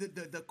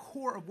the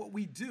core of what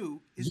we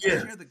do is to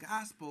share the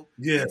gospel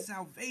and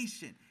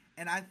salvation.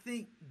 And I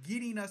think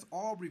getting us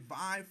all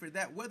revived for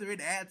that, whether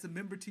it adds a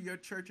member to your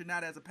church or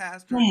not as a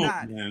pastor or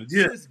not,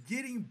 just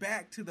getting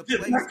back to the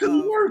place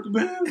of work,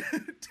 man.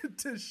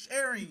 to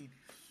sharing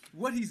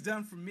what he's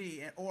done for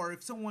me. Or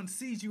if someone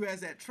sees you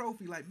as that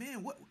trophy, like,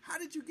 man, how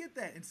did you get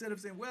that? Instead of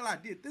saying, well, I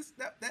did this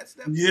step, that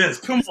step. Yes,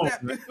 come on.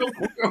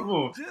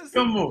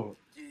 Come on.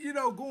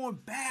 Going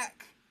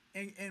back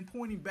and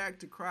pointing back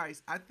to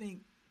Christ, I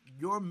think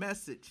your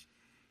message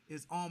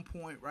is on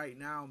point right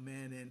now,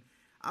 man. And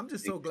I'm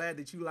just so glad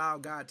that you allow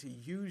God to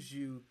use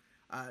you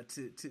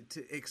to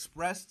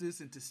express this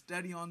and to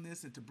study on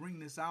this and to bring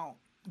this out.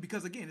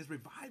 Because, again, it's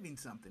reviving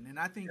something. And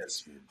I think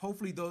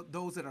hopefully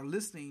those that are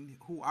listening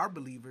who are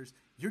believers,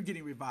 you're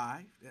getting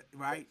revived,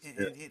 right?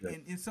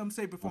 And in some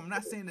shape or form. I'm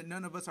not saying that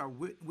none of us are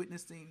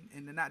witnessing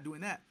and they're not doing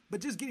that.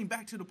 But just getting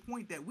back to the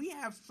point that we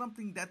have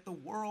something that the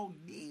world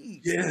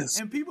needs. Yes.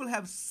 And people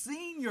have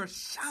seen your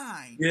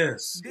shine.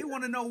 Yes. They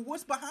want to know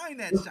what's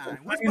behind that shine.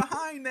 What's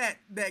behind that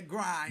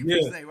grind,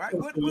 per se, right?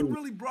 What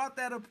really brought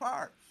that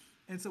apart?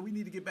 And so we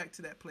need to get back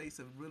to that place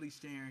of really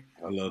sharing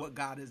what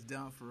God has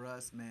done for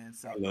us, man.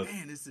 So,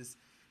 man, this is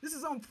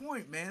on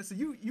point, man. So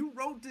you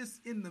wrote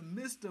this in the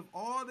midst of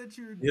all that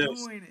you're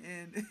doing,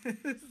 and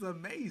this is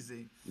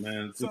amazing.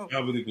 Man, to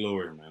God be the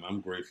glory, man.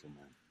 I'm grateful,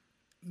 man.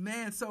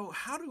 Man, so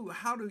how do we're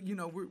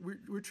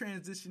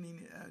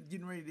transitioning,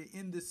 getting ready to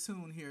end this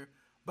soon here,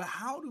 but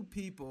how do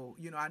people,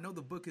 I know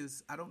the book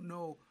is, I don't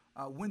know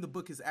when the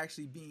book is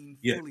actually being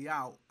fully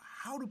out.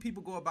 How do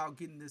people go about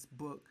getting this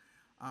book?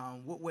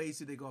 What ways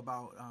do they go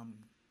about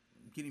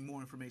getting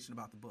more information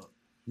about the book?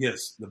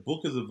 Yes, the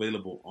book is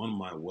available on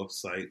my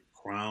website,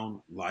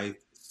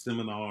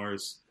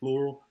 crownlifeseminars,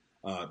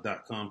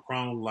 plural.com,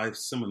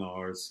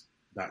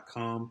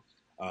 crownlifeseminars.com.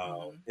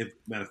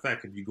 Matter of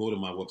fact, if you go to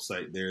my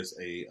website, there's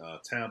a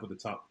tab at the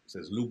top that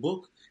says new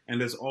book,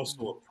 and there's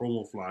also a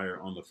promo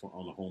flyer on the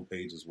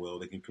homepage as well.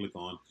 They can click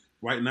on.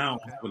 Right now,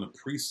 I'm having a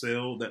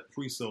pre-sale. That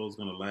pre-sale is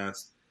going to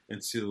last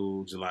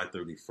until July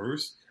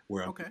 31st,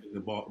 where I'm putting the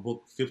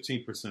book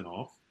 15%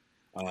 off.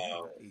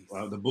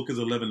 The book is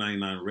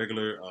 $11.99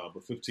 regular,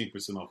 but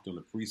 15% off during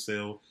the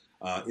pre-sale.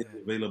 It's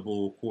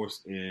available, of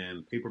course,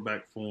 in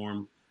paperback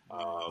form.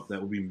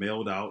 That will be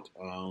mailed out.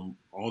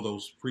 All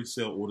those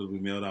pre-sale orders will be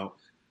mailed out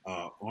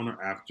on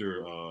or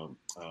after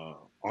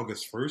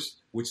August 1st,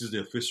 which is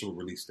the official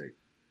release date.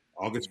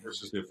 August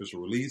 1st is the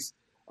official release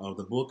of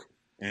the book,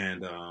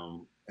 and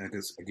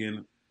it's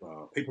again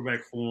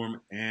paperback form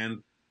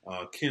and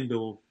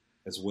Kindle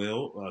as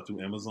well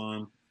through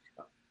Amazon.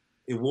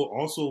 It will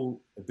also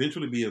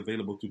eventually be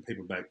available through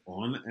paperback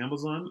on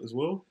Amazon as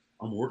well.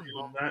 I'm working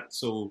on that,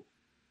 so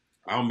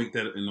I'll make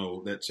that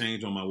that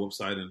change on my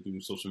website and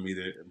through social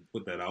media and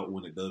put that out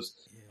when it does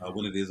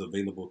when it is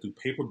available through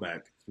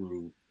paperback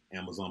through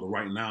Amazon. But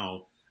right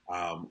now,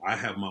 I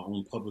have my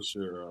own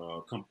publisher,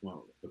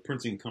 the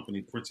printing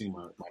company printing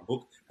my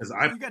book.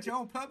 You got your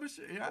own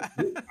publisher? Yeah.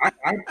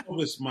 I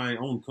publish my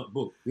own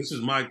book. This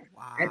is my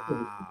I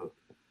publish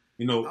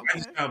the book. I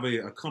just have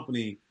a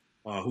company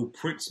who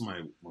prints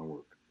my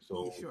work.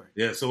 So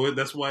so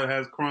that's why it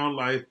has Crown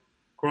Life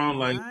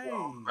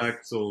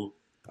back. So,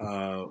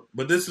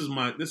 but this is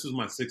my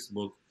sixth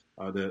book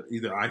that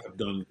either I have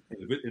done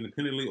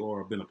independently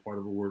or I've been a part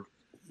of a work.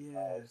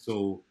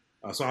 So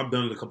I've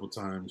done it a couple of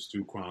times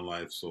through Crown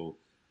Life. So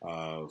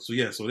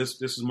So this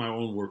is my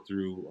own work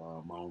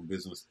through my own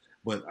business,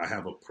 but I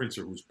have a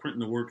printer who's printing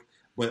the work.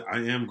 But I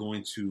am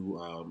going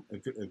to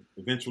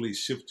eventually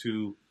shift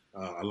to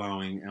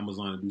allowing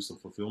Amazon to do some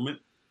fulfillment.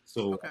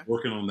 So Okay. I'm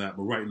working on that.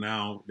 But right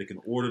now, they can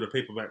order the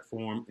paperback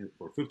form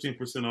for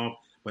 15% off.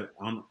 But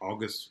on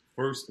August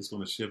 1st, it's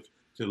going to shift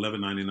to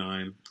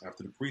 $11.99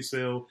 after the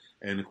pre-sale,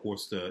 and of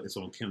course, it's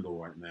on Kindle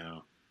right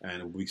now,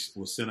 and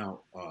we'll send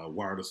out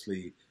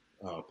wirelessly,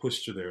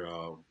 push to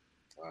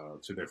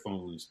their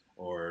phones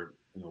or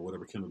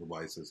whatever Kindle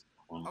devices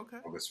on Okay.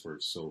 August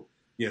 1st. So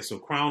yeah, so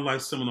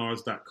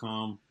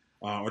crownlifeseminars.com,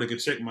 or they can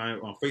check my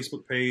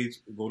Facebook page.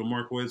 Go to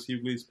Marquez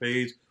Hughley's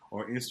page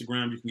or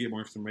Instagram. You can get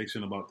more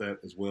information about that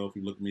as well if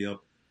you look me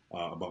up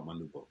about my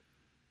new book.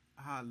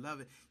 I love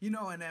it. And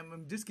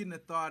I'm just getting a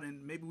thought,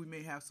 and maybe we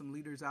may have some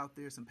leaders out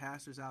there, some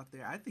pastors out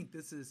there. I think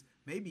this is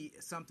maybe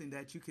something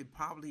that you could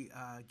probably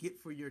get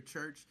for your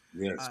church,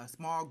 Yes,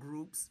 small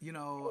groups, I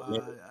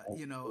love it.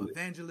 Absolutely.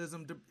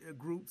 evangelism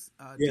groups.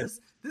 Yes,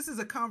 Just this is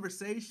a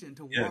conversation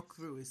to yes. walk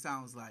through. It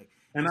sounds like,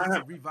 And and I just to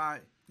have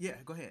revive. Yeah,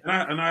 go ahead.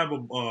 and I have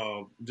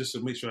a just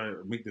to make sure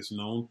I make this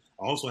known.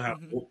 I also have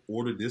Hmm.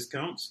 order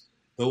discounts.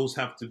 Those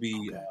have to be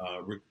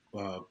Okay.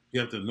 you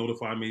have to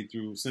notify me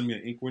through send me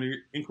an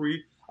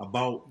inquiry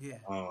about Yeah.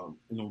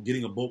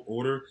 getting a bulk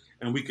order,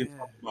 and we can Yeah.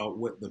 talk about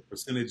what the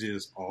percentage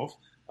is off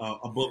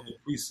above Yeah. the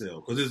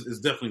pre-sale, because it's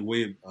definitely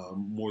way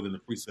more than the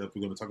pre-sale if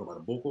we're going to talk about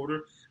a bulk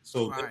order.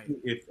 So Right.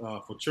 definitely if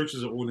for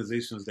churches or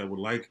organizations that would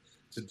like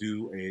to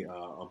do a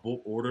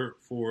bulk order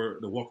for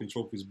the Walking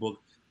Trophies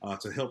book,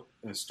 to help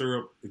stir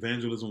up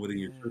evangelism within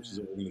your churches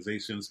Yeah. or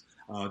organizations,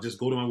 just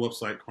go to my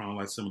website,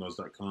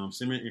 crownlifeseminars.com,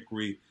 send me an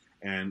inquiry,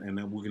 and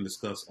then we can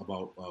discuss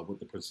about what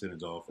the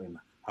percentage off and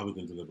how we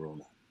can deliver on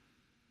that.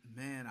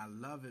 Man, I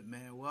love it,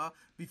 man. Well,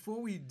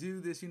 before we do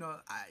this,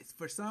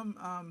 for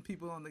some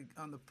people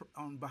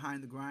on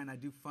behind the grind, I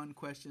do fun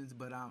questions,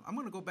 but I'm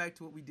going to go back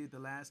to what we did the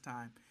last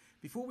time.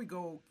 Before we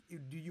go,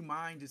 do you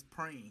mind just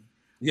praying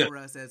Yeah, for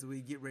us as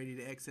we get ready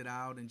to exit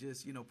out, and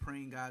just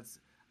praying God's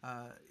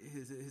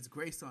His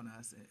grace on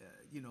us,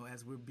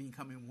 as we're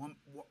becoming one,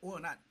 or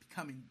not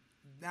becoming,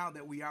 now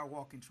that we are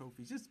walking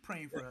trophies, just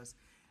praying yeah, for us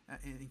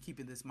and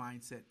keeping this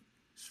mindset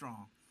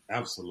strong.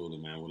 absolutely,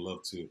 man. We'd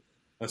love to.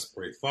 Let's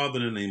pray. Father,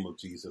 in the name of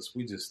Jesus,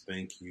 we just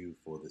thank you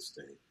for this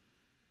day.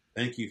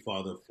 Thank you,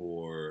 Father,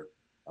 for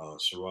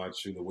Sherrod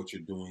Schuler, what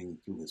you're doing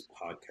through his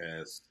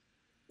podcast,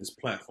 this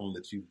platform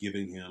that you've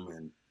given him,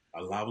 and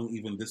allowing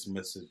even this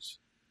message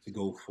to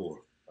go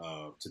forth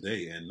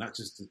today. And not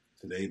just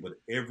today, but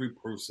every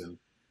person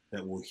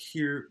that will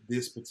hear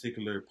this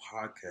particular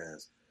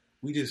podcast.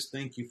 We just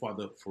thank you,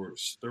 Father, for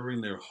stirring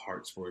their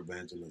hearts for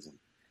evangelism,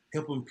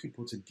 helping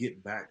people to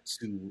get back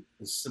to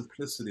the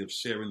simplicity of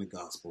sharing the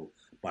gospel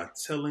by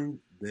telling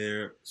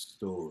their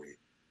story.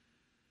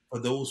 For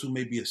those who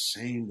may be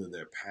ashamed of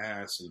their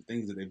past and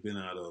things that they've been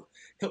out of,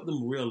 help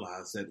them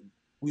realize that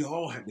we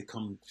all have to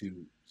come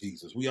to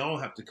Jesus. We all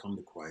have to come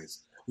to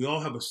Christ. We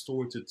all have a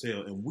story to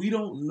tell, and we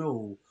don't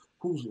know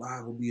whose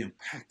life will be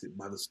impacted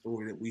by the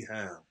story that we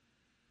have.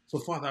 So,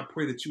 Father, I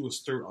pray that you will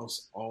stir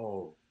us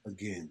all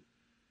again.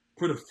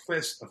 Put a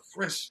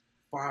fresh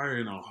fire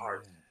in our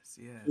hearts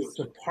Yes, to, yes,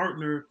 to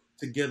partner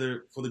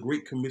together for the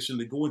Great Commission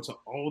to go into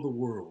all the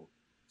world,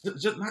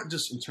 just, not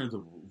just in terms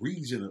of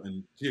region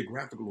and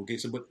geographical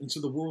location, but into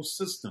the world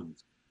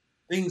systems,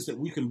 things that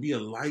we can be a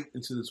light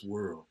into this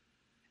world,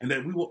 and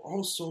that we will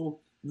also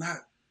not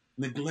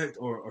neglect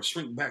or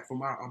shrink back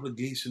from our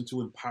obligation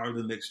to empower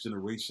the next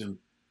generation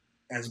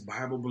as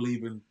Bible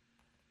believing,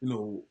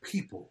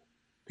 people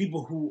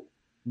who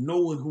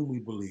know in whom we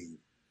believe,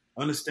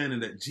 understanding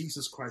that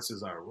Jesus Christ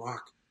is our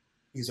rock,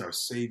 He's our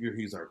Savior,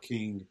 He's our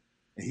King,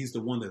 and He's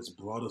the one that's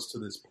brought us to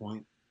this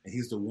point, and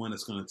He's the one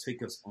that's going to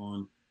take us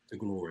on to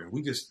glory. And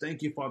we just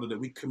thank you, Father, that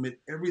we commit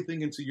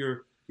everything into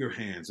your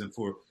hands, and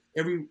for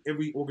every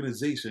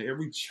organization,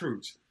 every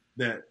church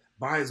that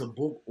buys a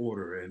bulk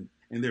order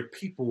and their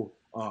people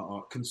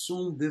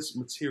consume this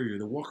material,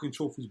 the Walking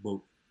Trophies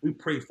book. We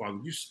pray, Father,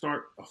 you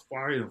start a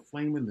fire and a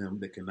flame in them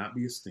that cannot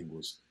be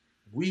extinguished.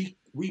 We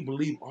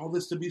believe all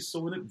this to be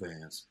so in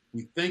advance.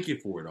 We thank you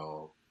for it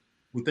all.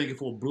 We thank you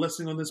for a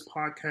blessing on this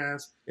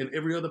podcast and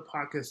every other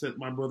podcast that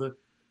my brother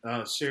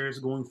shares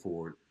going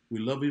forward. We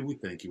love you. We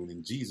thank you. And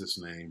in Jesus'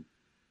 name,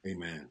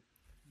 amen.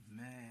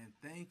 man.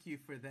 Thank you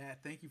for that.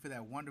 Thank you for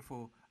that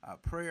wonderful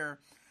prayer.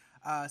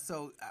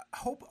 So I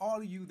hope all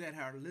of you that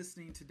are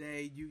listening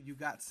today, you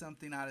got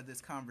something out of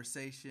this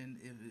conversation.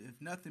 If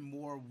nothing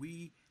more,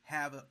 we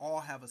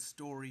all have a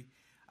story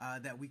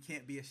that we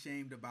can't be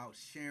ashamed about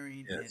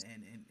sharing Yes.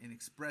 and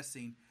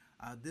expressing.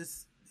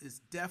 This is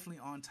definitely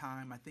on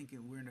time. I think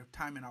we're in a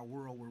time in our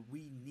world where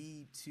we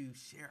need to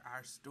share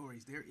our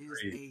stories. There is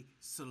Great. a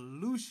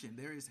solution.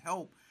 There is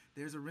help.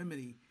 There's a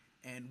remedy.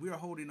 And we're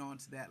holding on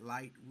to that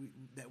light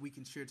that we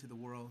can share to the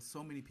world.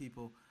 So many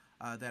people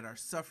that are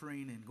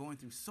suffering and going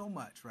through so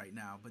much right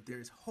now, but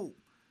there's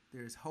hope.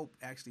 There's hope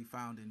actually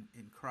found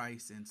in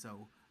Christ. And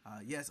so,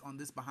 yes, on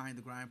this Behind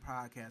the Grind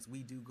podcast,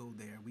 we do go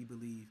there. We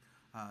believe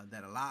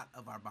that a lot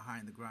of our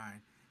Behind the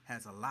Grind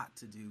has a lot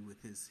to do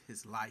with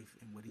his life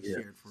and what he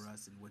Yes. shared for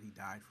us and what he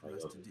died for I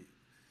us love to it. do.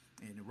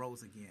 And it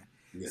rose again.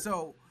 Yeah.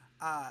 So,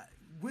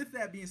 with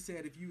that being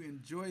said, if you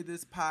enjoy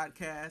this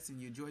podcast and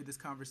you enjoy this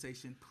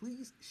conversation,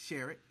 please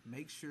share it.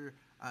 Make sure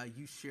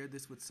you share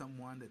this with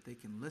someone that they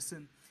can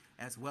listen,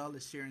 as well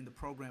as sharing the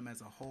program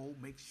as a whole.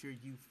 Make sure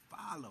you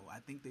follow. I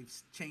think they've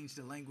changed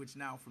the language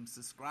now from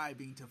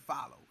subscribing to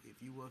follow.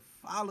 If you will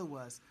follow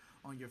us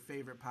on your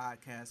favorite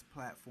podcast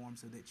platform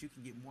so that you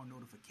can get more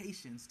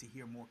notifications to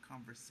hear more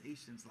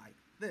conversations like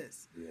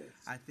this, Yes.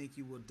 I think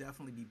you will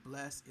definitely be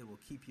blessed. It will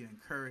keep you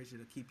encouraged.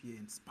 It'll keep you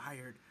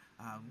inspired.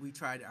 We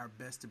tried our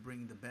best to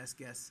bring the best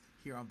guests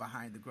here on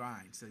Behind the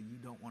Grind, so you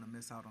don't want to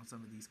miss out on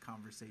some of these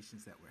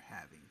conversations that we're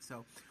having.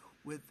 So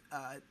with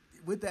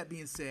that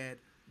being said,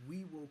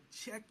 we will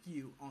check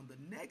you on the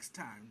next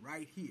time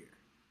right here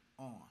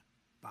on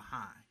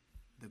Behind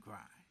the Grind.